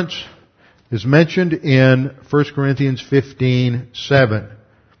appearance is mentioned in 1 Corinthians 15:7.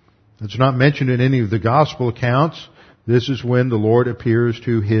 It's not mentioned in any of the gospel accounts. This is when the Lord appears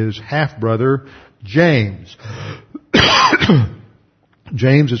to his half-brother, James.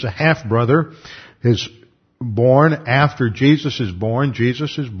 James is a half-brother, is born after Jesus is born.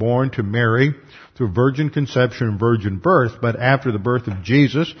 Jesus is born to Mary through virgin conception and virgin birth, but after the birth of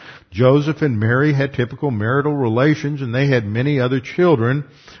Jesus, Joseph and Mary had typical marital relations, and they had many other children,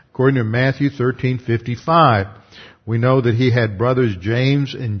 according to Matthew 13:55. We know that he had brothers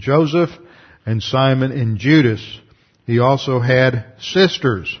James and Joseph, and Simon and Judas. He also had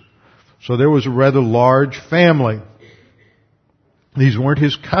sisters. So there was a rather large family. These weren't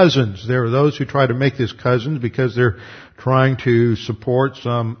his cousins. There are those who try to make this cousins because they're trying to support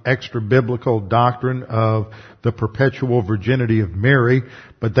some extra biblical doctrine of the perpetual virginity of Mary,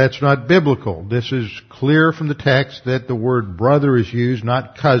 but that's not biblical. This is clear from the text that the word brother is used,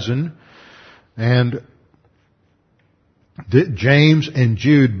 not cousin. And James and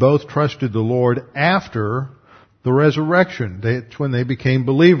Jude both trusted the Lord after the resurrection. That's when they became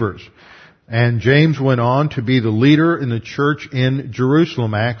believers. And James went on to be the leader in the church in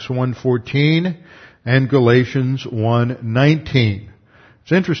Jerusalem, Acts 1:14 and Galatians 1:19.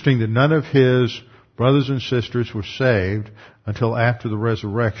 It's interesting that none of his brothers and sisters were saved until after the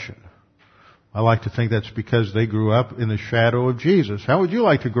resurrection. I like to think that's because they grew up in the shadow of Jesus. How would you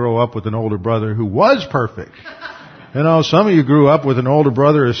like to grow up with an older brother who was perfect? You know, some of you grew up with an older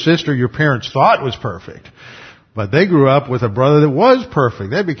brother or sister your parents thought was perfect. But they grew up with a brother that was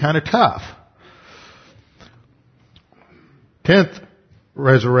perfect. That'd be kind of tough. 10th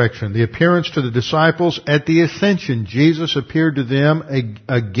resurrection, the appearance to the disciples at the ascension. Jesus appeared to them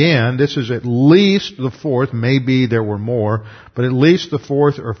again. This is at least the fourth, maybe there were more, but at least the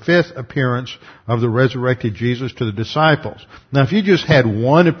fourth or fifth appearance of the resurrected Jesus to the disciples. Now, if you just had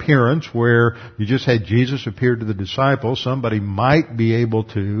one appearance where you just had Jesus appear to the disciples, somebody might be able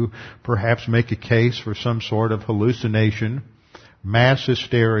to perhaps make a case for some sort of hallucination, mass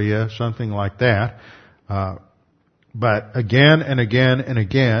hysteria, something like that. But again and again and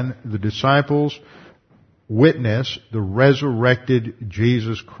again, the disciples witness the resurrected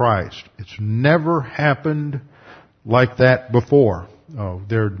Jesus Christ. It's never happened like that before.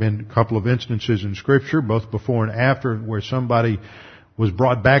 There had been a couple of instances in Scripture, both before and after, where somebody was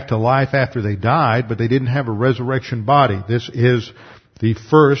brought back to life after they died, but they didn't have a resurrection body. This is the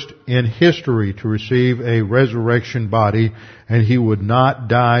first in history to receive a resurrection body, and he would not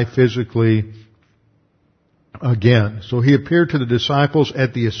die physically again. So he appeared to the disciples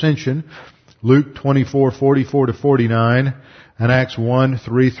at the ascension, Luke 24:44-49, and Acts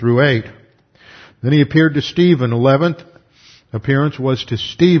 1:3-8. Then he appeared to Stephen. 11th appearance was to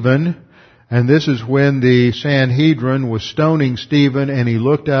Stephen, and this is when the Sanhedrin was stoning Stephen, and he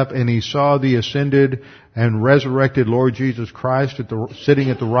looked up and he saw the ascended and resurrected Lord Jesus Christ sitting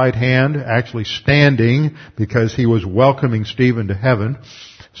at the right hand, actually standing, because he was welcoming Stephen to heaven,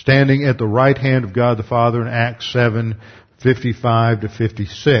 standing at the right hand of God the Father in Acts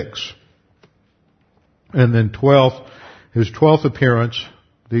 7:55-56. And then his 12th appearance,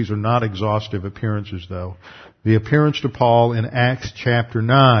 these are not exhaustive appearances though, the appearance to Paul in Acts chapter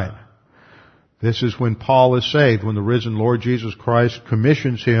 9. This is when Paul is saved, when the risen Lord Jesus Christ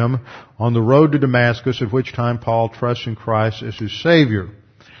commissions him on the road to Damascus, at which time Paul trusts in Christ as his Savior.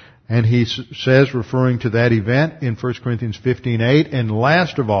 And he says, referring to that event in 1 Corinthians 15:8, and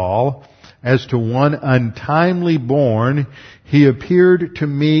last of all, as to one untimely born, he appeared to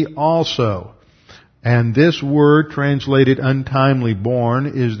me also. And this word translated untimely born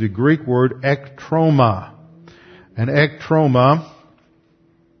is the Greek word ektroma. And ektroma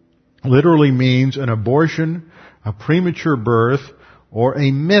literally means an abortion, a premature birth, or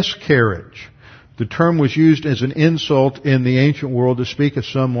a miscarriage. The term was used as an insult in the ancient world to speak of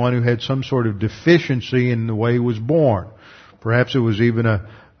someone who had some sort of deficiency in the way he was born. Perhaps it was even a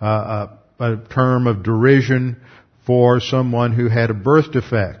term of derision for someone who had a birth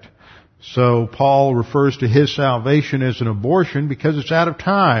defect. So Paul refers to his salvation as an abortion because it's out of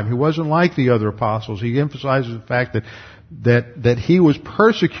time. He wasn't like the other apostles. He emphasizes the fact that he was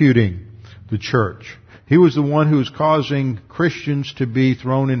persecuting the church. He was the one who was causing Christians to be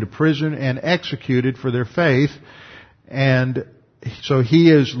thrown into prison and executed for their faith. And so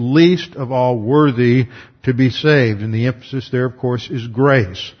he is least of all worthy to be saved. And the emphasis there, of course, is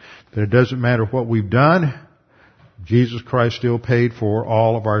grace. That it doesn't matter what we've done. Jesus Christ still paid for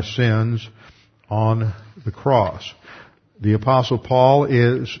all of our sins on the cross. The Apostle Paul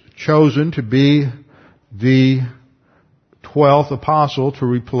is chosen to be the 12th apostle to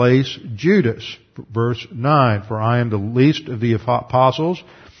replace Judas. Verse 9, for I am the least of the apostles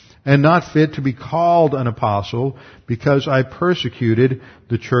and not fit to be called an apostle because I persecuted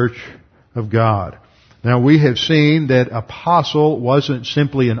the church of God. Now we have seen that apostle wasn't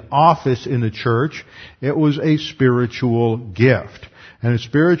simply an office in the church, it was a spiritual gift. And a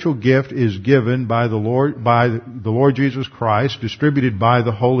spiritual gift is given by the Lord Jesus Christ, distributed by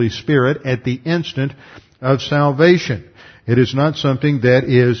the Holy Spirit at the instant of salvation. It is not something that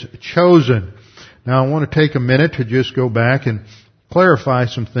is chosen. Now I want to take a minute to just go back and clarify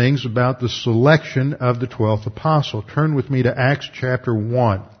some things about the selection of the 12th apostle. Turn with me to Acts chapter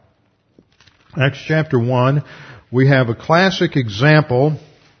 1. Acts chapter 1, we have a classic example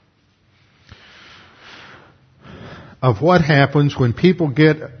of what happens when people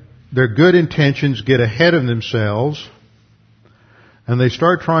their good intentions get ahead of themselves and they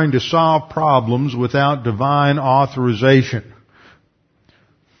start trying to solve problems without divine authorization.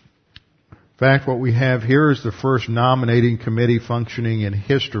 In fact, what we have here is the first nominating committee functioning in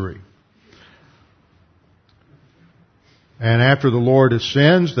history. And after the Lord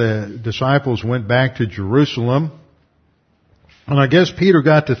ascends, the disciples went back to Jerusalem. And I guess Peter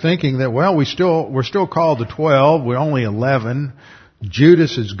got to thinking that, well, we're still called the 12. We're only 11.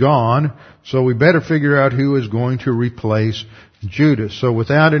 Judas is gone. So we better figure out who is going to replace Judas. So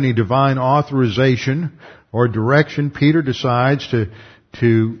without any divine authorization or direction, Peter decides to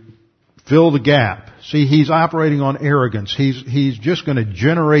fill the gap. See, he's operating on arrogance. He's just going to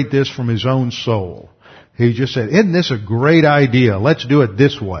generate this from his own soul. He just said, isn't this a great idea? Let's do it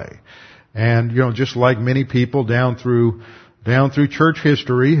this way. And, just like many people down through church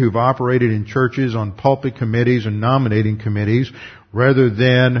history who've operated in churches on pulpit committees and nominating committees, rather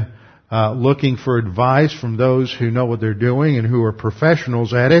than looking for advice from those who know what they're doing and who are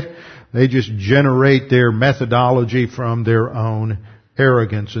professionals at it, they just generate their methodology from their own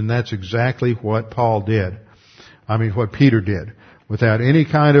arrogance. And that's exactly what what Peter did. Without any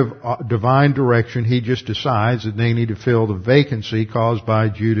kind of divine direction, he just decides that they need to fill the vacancy caused by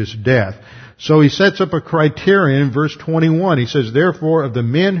Judas' death. So he sets up a criterion in verse 21. He says, therefore, of the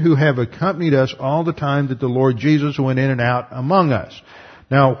men who have accompanied us all the time that the Lord Jesus went in and out among us.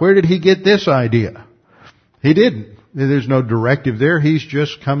 Now, where did he get this idea? He didn't. There's no directive there. He's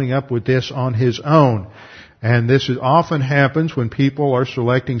just coming up with this on his own. And this often happens when people are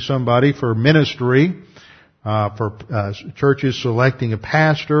selecting somebody for ministry. for churches selecting a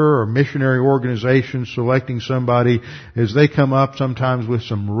pastor or missionary organizations selecting somebody, is they come up sometimes with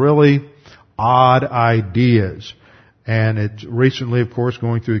some really odd ideas. And it's recently, of course,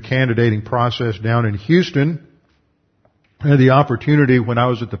 going through the candidating process down in Houston. I had the opportunity when I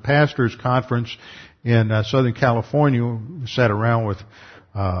was at the pastors' conference in Southern California. We sat around with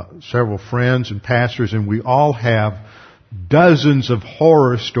several friends and pastors, and we all have dozens of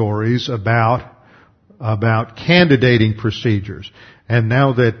horror stories about candidating procedures. And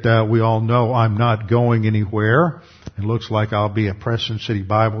now that we all know I'm not going anywhere, it looks like I'll be at Preston City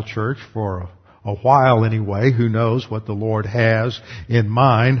Bible Church for a while anyway. Who knows what the Lord has in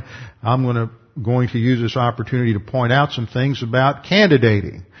mind. I'm going to use this opportunity to point out some things about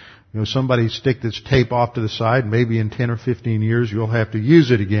candidating. You know, somebody stick this tape off to the side, maybe in 10 or 15 years you'll have to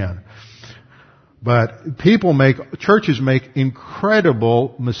use it again. But churches make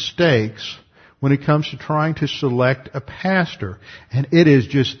incredible mistakes when it comes to trying to select a pastor. And it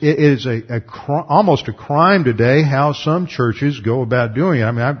is almost a crime today how some churches go about doing it.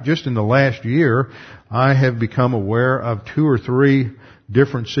 I mean, just in the last year, I have become aware of 2 or 3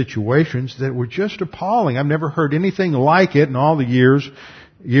 different situations that were just appalling. I've never heard anything like it in all the years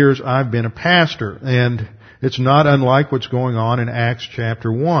I've been a pastor. And it's not unlike what's going on in Acts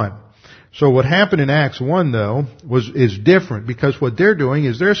chapter 1. So what happened in Acts 1 though is different, because what they're doing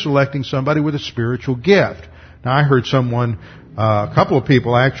is they're selecting somebody with a spiritual gift. Now I heard a couple of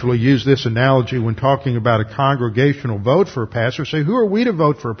people actually use this analogy when talking about a congregational vote for a pastor, say, who are we to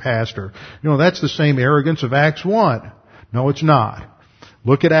vote for a pastor? You know, that's the same arrogance of Acts 1. No, it's not.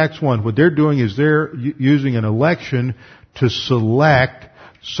 Look at Acts 1. What they're doing is they're using an election to select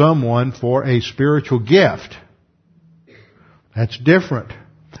someone for a spiritual gift. That's different.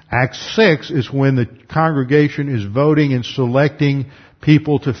 Acts 6 is when the congregation is voting and selecting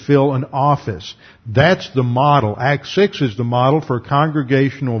people to fill an office. That's the model. Acts 6 is the model for a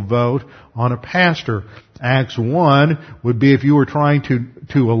congregational vote on a pastor. Acts 1 would be if you were trying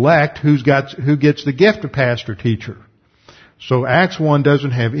to elect who gets the gift of pastor teacher. So Acts 1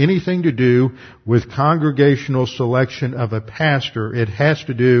 doesn't have anything to do with congregational selection of a pastor. It has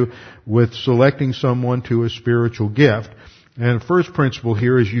to do with selecting someone to a spiritual gift. And the first principle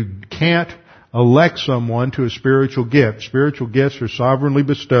here is you can't elect someone to a spiritual gift. Spiritual gifts are sovereignly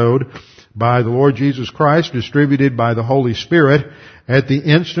bestowed by the Lord Jesus Christ, distributed by the Holy Spirit at the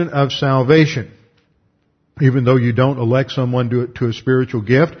instant of salvation. Even though you don't elect someone to a spiritual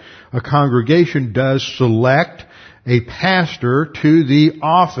gift, a congregation does select a pastor to the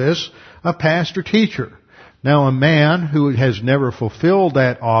office of pastor-teacher. Now, a man who has never fulfilled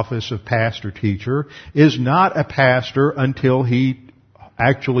that office of pastor-teacher is not a pastor until he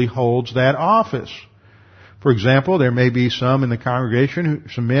actually holds that office. For example, there may be some in the congregation,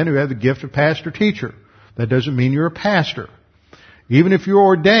 some men who have the gift of pastor-teacher. That doesn't mean you're a pastor. Even if you're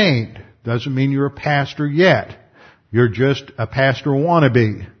ordained, doesn't mean you're a pastor yet. You're just a pastor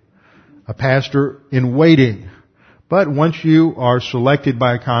wannabe, a pastor in waiting. But once you are selected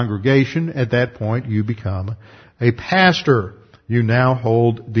by a congregation, at that point you become a pastor. You now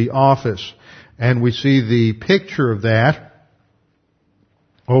hold the office. And we see the picture of that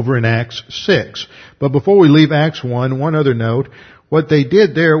over in Acts 6. But before we leave Acts 1, one other note. What they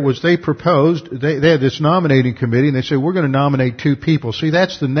did there was they proposed, they had this nominating committee, and they said, we're going to nominate 2 people. See,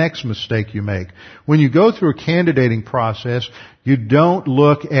 that's the next mistake you make. When you go through a candidating process, you don't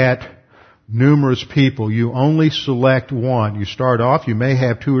look at numerous people. You only select one. You start off, you may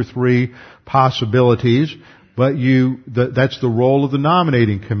have 2 or 3 possibilities, but that's the role of the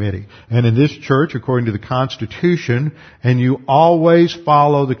nominating committee. And in this church, according to the Constitution, and you always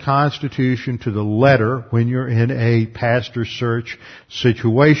follow the Constitution to the letter when you're in a pastor search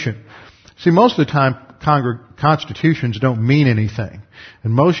situation. See, most of the time, constitutions don't mean anything.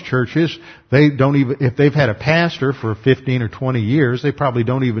 In most churches, if they've had a pastor for 15 or 20 years, they probably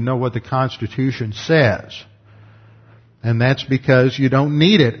don't even know what the Constitution says. And that's because you don't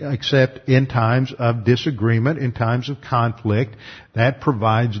need it except in times of disagreement, in times of conflict. That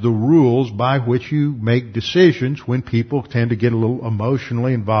provides the rules by which you make decisions when people tend to get a little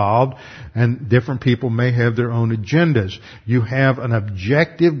emotionally involved and different people may have their own agendas. You have an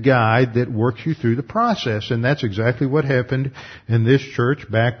objective guide that works you through the process, and that's exactly what happened in this church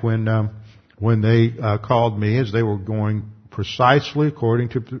back when they called me as they were going precisely according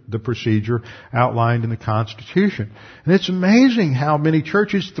to the procedure outlined in the Constitution. And it's amazing how many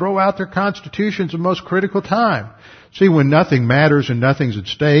churches throw out their constitutions at the most critical time. See, when nothing matters and nothing's at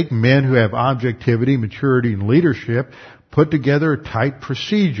stake, men who have objectivity, maturity, and leadership put together a tight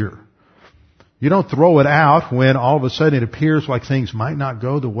procedure. You don't throw it out when all of a sudden it appears like things might not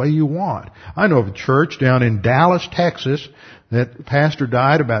go the way you want. I know of a church down in Dallas, Texas, that the pastor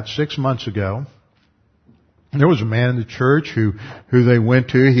died about 6 months ago. There was a man in the church who they went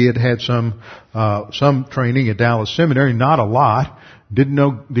to. He had some training at Dallas Seminary, not a lot. Didn't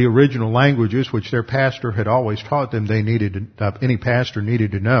know the original languages, which their pastor had always taught them any pastor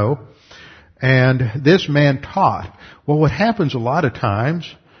needed to know. And this man taught. Well, what happens a lot of times,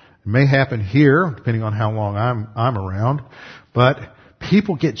 it may happen here, depending on how long I'm around, but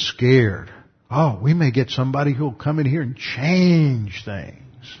people get scared. Oh, we may get somebody who'll come in here and change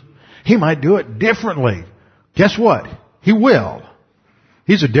things. He might do it differently. Guess what? He will.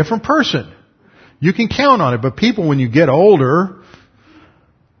 He's a different person. You can count on it. But people, when you get older,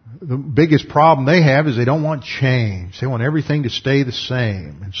 the biggest problem they have is they don't want change. They want everything to stay the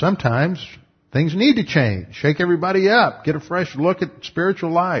same. And sometimes things need to change. Shake everybody up. Get a fresh look at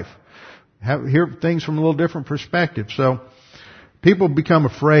spiritual life. Hear things from a little different perspective. So people become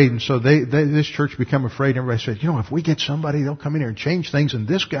afraid, and so this church become afraid. And everybody says, if we get somebody, they'll come in here and change things, and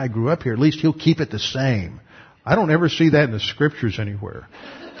this guy grew up here. At least he'll keep it the same. I don't ever see that in the scriptures anywhere.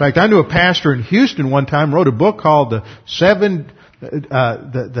 In fact, I knew a pastor in Houston one time wrote a book called the seven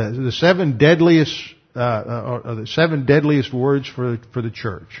deadliest words for the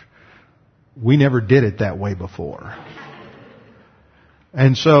church. We never did it that way before.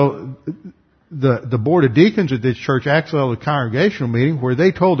 And so the board of deacons at this church actually held a congregational meeting where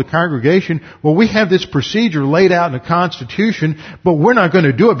they told the congregation, well, we have this procedure laid out in the Constitution, but we're not going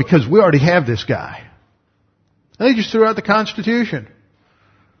to do it because we already have this guy. And they just threw out the Constitution.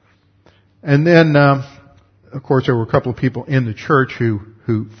 And then, of course, there were a couple of people in the church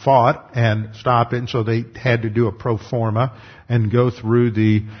who fought and stopped it, and so they had to do a pro forma and go through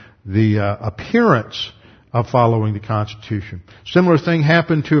the appearance of following the Constitution. Similar thing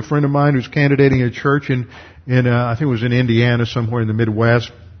happened to a friend of mine who's candidating a church in I think it was in Indiana, somewhere in the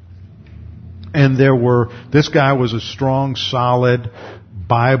Midwest. And this guy was a strong, solid,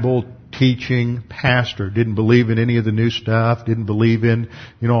 Bible teaching pastor. Didn't believe in any of the new stuff. Didn't believe in,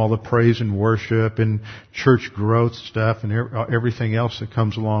 all the praise and worship and church growth stuff and everything else that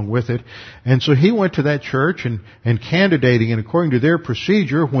comes along with it. And so he went to that church and candidating, and according to their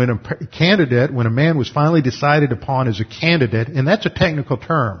procedure, when a man was finally decided upon as a candidate, and that's a technical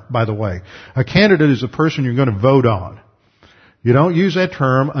term, by the way. A candidate is a person you're going to vote on. You don't use that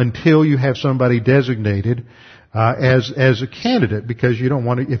term until you have somebody designated as a candidate, because you don't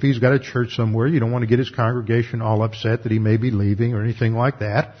want to, if he's got a church somewhere, you don't want to get his congregation all upset that he may be leaving or anything like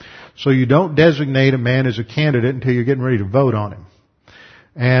that. So you don't designate a man as a candidate until you're getting ready to vote on him.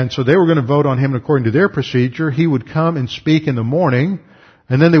 And so they were going to vote on him, and according to their procedure, he would come and speak in the morning,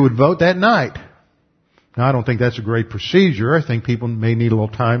 and then they would vote that night. Now, I don't think that's a great procedure. I think people may need a little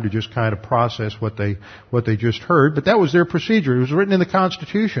time to just kind of process what they just heard, but that was their procedure. It was written in the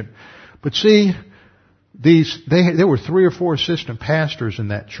Constitution. But see, there were 3 or 4 assistant pastors in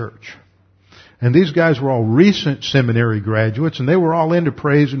that church. And these guys were all recent seminary graduates, and they were all into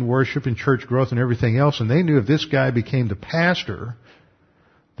praise and worship and church growth and everything else, and they knew if this guy became the pastor,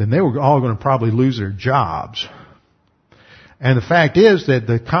 then they were all going to probably lose their jobs. And the fact is that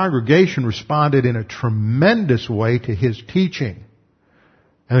the congregation responded in a tremendous way to his teaching.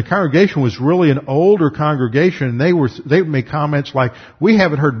 And the congregation was really an older congregation, and they made comments like, we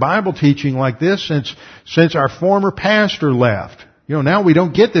haven't heard Bible teaching like this since our former pastor left. Now we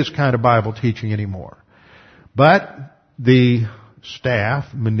don't get this kind of Bible teaching anymore. But the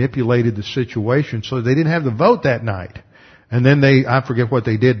staff manipulated the situation so they didn't have the vote that night. And then I forget what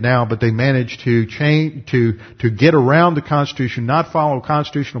they did now, but they managed to get around the Constitution, not follow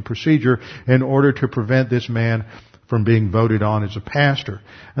constitutional procedure in order to prevent this man from being voted on as a pastor.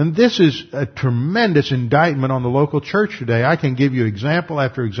 And this is a tremendous indictment on the local church today. I can give you example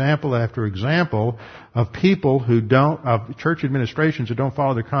after example after example of people of church administrations who don't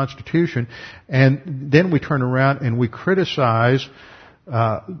follow the Constitution, and then we turn around and we criticize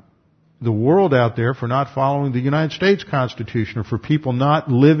the world out there for not following the United States Constitution, or for people not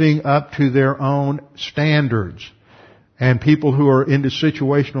living up to their own standards, and people who are into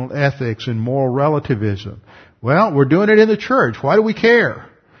situational ethics and moral relativism. Well, we're doing it in the church. Why do we care?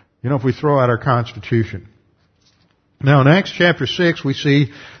 If we throw out our Constitution. Now in Acts chapter 6, we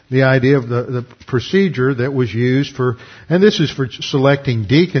see the idea of the procedure that was used and this is for selecting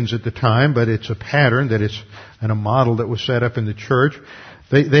deacons at the time, but it's a pattern and a model that was set up in the church.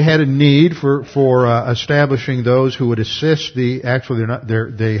 They had a need for establishing those who would assist they have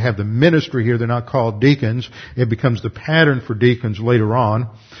the ministry here, they're not called deacons. It becomes the pattern for deacons later on.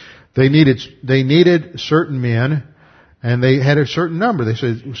 They needed certain men, And they had a certain number. They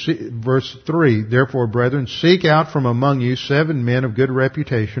said, verse 3, "Therefore, brethren, seek out from among you 7 men of good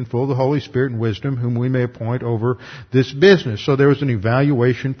reputation, full of the Holy Spirit and wisdom, whom we may appoint over this business." So there was an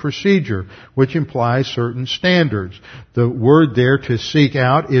evaluation procedure, which implies certain standards. The word there to seek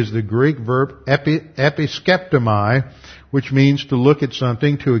out is the Greek verb episkeptomai, which means to look at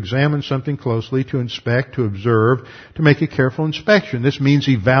something, to examine something closely, to inspect, to observe, to make a careful inspection. This means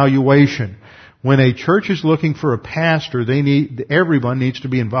evaluation. When a church is looking for a pastor, everyone needs to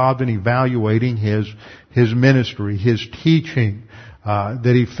be involved in evaluating his ministry, his teaching,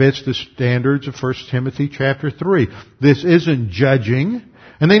 that he fits the standards of 1 Timothy chapter 3. This isn't judging,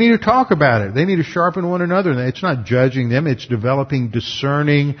 and they need to talk about it. They need to sharpen one another. It's not judging them, it's developing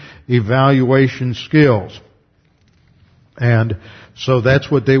discerning evaluation skills. And so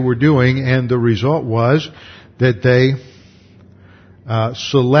that's what they were doing, and the result was that they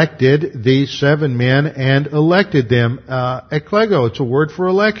selected these 7 men and elected them. Eklego, it's a word for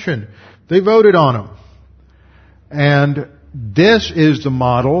election. They voted on them. And this is the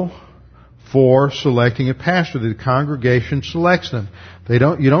model for selecting a pastor. The congregation selects them.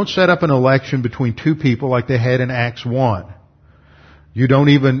 You don't set up an election between 2 people like they had in Acts 1. You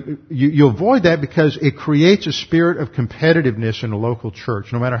avoid that because it creates a spirit of competitiveness in a local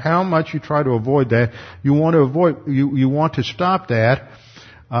church. No matter how much you try to avoid that, you want to stop that.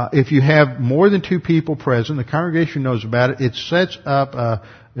 If you have more than 2 people present, the congregation knows about it. It sets up,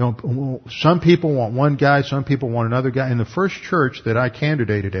 some people want one guy, some people want another guy. In the first church that I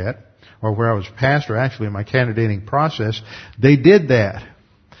candidated at, or where I was pastor actually in my candidating process, they did that.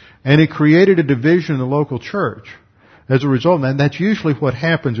 And it created a division in the local church. As a result, and that's usually what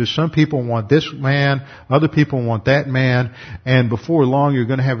happens, is some people want this man, other people want that man, and before long you're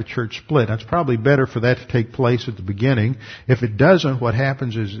going to have a church split. Now, it's probably better for that to take place at the beginning. If it doesn't, what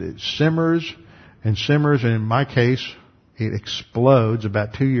happens is it simmers, and in my case, it explodes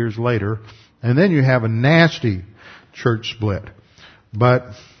about 2 years later, and then you have a nasty church split. But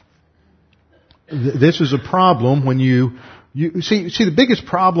this is a problem when you see the biggest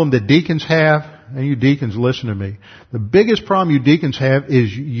problem that deacons have. And you deacons, listen to me. The biggest problem you deacons have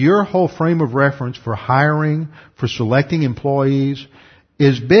is your whole frame of reference for hiring, for selecting employees,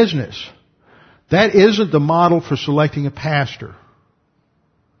 is business. That isn't the model for selecting a pastor.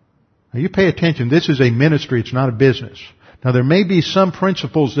 Now you pay attention. This is a ministry. It's not a business. Now there may be some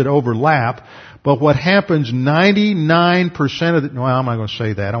principles that overlap, but what happens 99% of well, I'm not going to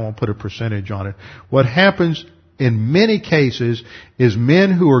say that. I won't put a percentage on it. What happens in many cases is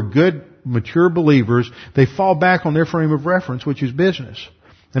men who are good, mature believers, they fall back on their frame of reference, which is business.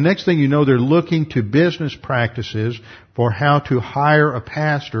 The next thing you know, they're looking to business practices for how to hire a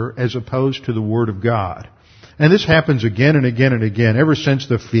pastor as opposed to the Word of God. And this happens again and again and again. Ever since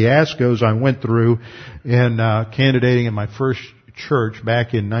the fiascos I went through in candidating in my first church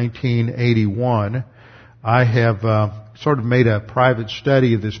back in 1981, I have sort of made a private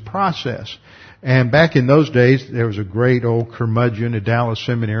study of this process. And back in those days, there was a great old curmudgeon at Dallas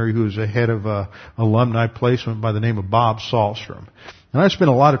Seminary who was the head of alumni placement by the name of Bob Sahlstrom. And I spent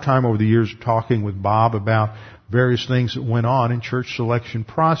a lot of time over the years talking with Bob about various things that went on in church selection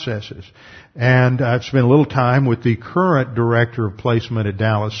processes. And I've spent a little time with the current director of placement at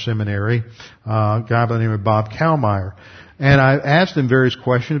Dallas Seminary, a guy by the name of Bob Kalmeyer. And I asked them various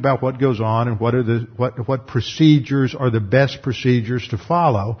questions about what goes on and what procedures are the best procedures to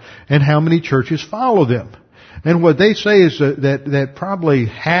follow and how many churches follow them. And what they say is that probably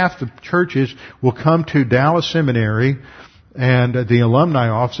half the churches will come to Dallas Seminary and the alumni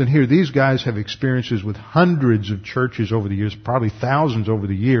office, and here these guys have experiences with hundreds of churches over the years, probably thousands over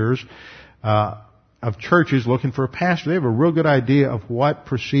the years, of churches looking for a pastor. They have a real good idea of what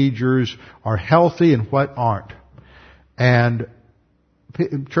procedures are healthy and what aren't. And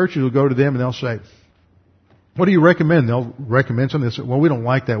churches will go to them and they'll say, what do you recommend? They'll recommend something. They'll say, well, we don't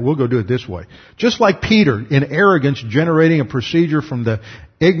like that. We'll go do it this way. Just like Peter, in arrogance, generating a procedure from the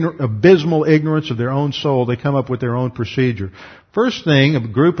abysmal ignorance of their own soul, they come up with their own procedure. First thing, a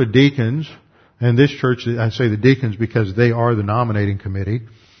group of deacons, and this church, I say the deacons because they are the nominating committee,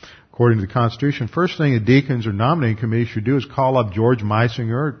 according to the Constitution. First thing the deacons or nominating committee should do is call up George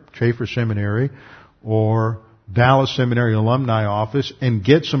Meisinger, Chafer Seminary, or Dallas Seminary alumni office and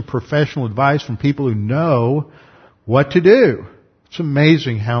get some professional advice from people who know what to do. It's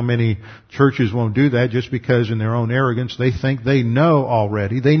amazing how many churches won't do that just because in their own arrogance they think they know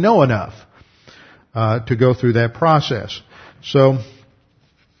already. They know enough to go through that process. So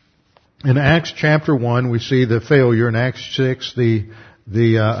in Acts chapter 1 we see the failure. In Acts 6 the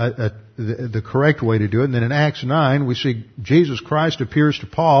the correct way to do it. And then in Acts 9, we see Jesus Christ appears to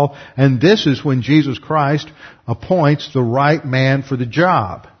Paul, and this is when Jesus Christ appoints the right man for the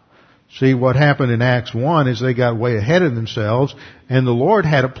job. See, what happened in Acts 1 is they got way ahead of themselves, and the Lord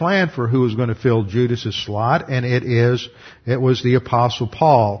had a plan for who was going to fill Judas's slot, and it was the Apostle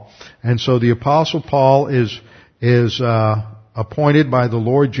Paul. And so the Apostle Paul is appointed by the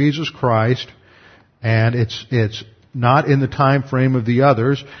Lord Jesus Christ, and it's not in the time frame of the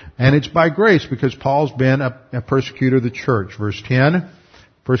others, and it's by grace because Paul's been a persecutor of the church. Verse 10,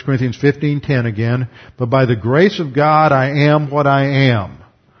 1 Corinthians 15:10 again, but by the grace of God I am what I am.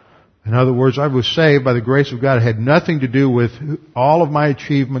 In other words, I was saved by the grace of God. It had nothing to do with all of my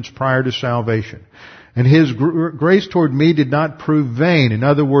achievements prior to salvation. And His grace toward me did not prove vain. In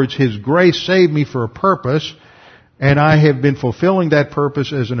other words, His grace saved me for a purpose, and I have been fulfilling that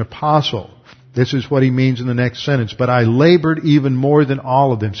purpose as an apostle. This is what he means in the next sentence. But I labored even more than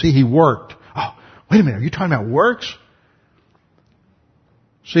all of them. See, he worked. Oh, wait a minute. Are you talking about works?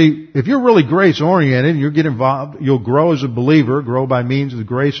 See, if you're really grace-oriented and you get involved, you'll grow as a believer, grow by means of the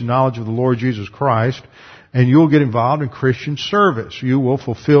grace and knowledge of the Lord Jesus Christ, and you'll get involved in Christian service. You will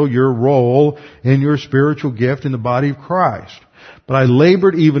fulfill your role in your spiritual gift in the body of Christ. But I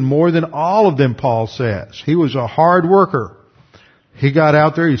labored even more than all of them, Paul says. He was a hard worker. He got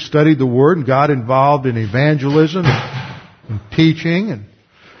out there, he studied the Word, and got involved in evangelism and teaching, and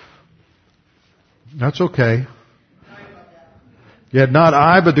that's okay. Yet not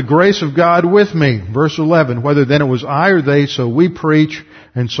I, but the grace of God with me. Verse 11, whether then it was I or they, so we preach,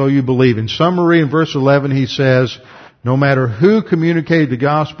 and so you believe. In summary, in verse 11, he says, no matter who communicated the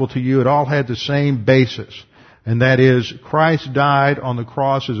gospel to you, it all had the same basis. And that is, Christ died on the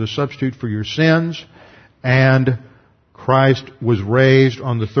cross as a substitute for your sins, and Christ was raised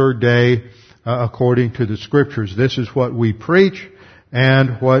on the third day according to the Scriptures. This is what we preach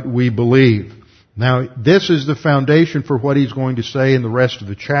and what we believe. Now, this is the foundation for what he's going to say in the rest of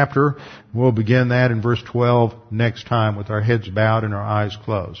the chapter. We'll begin that in verse 12 next time with our heads bowed and our eyes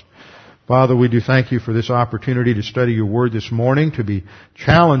closed. Father, we do thank you for this opportunity to study your word this morning, to be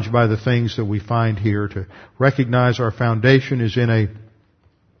challenged by the things that we find here, to recognize our foundation is in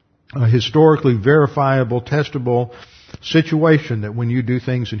a historically verifiable, testable situation, that when you do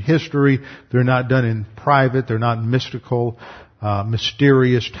things in history, they're not done in private, they're not mystical,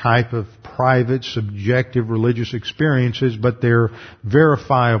 mysterious type of private, subjective religious experiences, but they're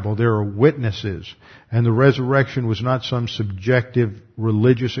verifiable. There are witnesses. And the resurrection was not some subjective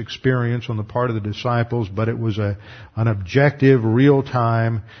religious experience on the part of the disciples, but it was an objective,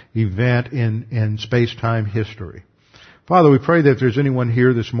 real-time event in space-time history. Father, we pray that if there's anyone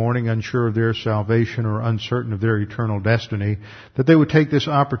here this morning unsure of their salvation or uncertain of their eternal destiny, that they would take this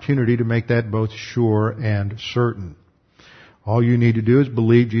opportunity to make that both sure and certain. All you need to do is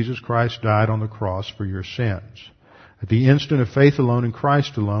believe Jesus Christ died on the cross for your sins. At the instant of faith alone in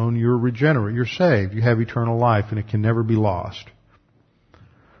Christ alone, you're regenerate, you're saved, you have eternal life, and it can never be lost.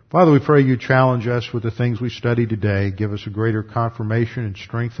 Father, we pray you challenge us with the things we study today. Give us a greater confirmation and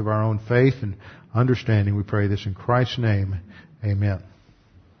strength of our own faith and understanding. We pray this in Christ's name. Amen.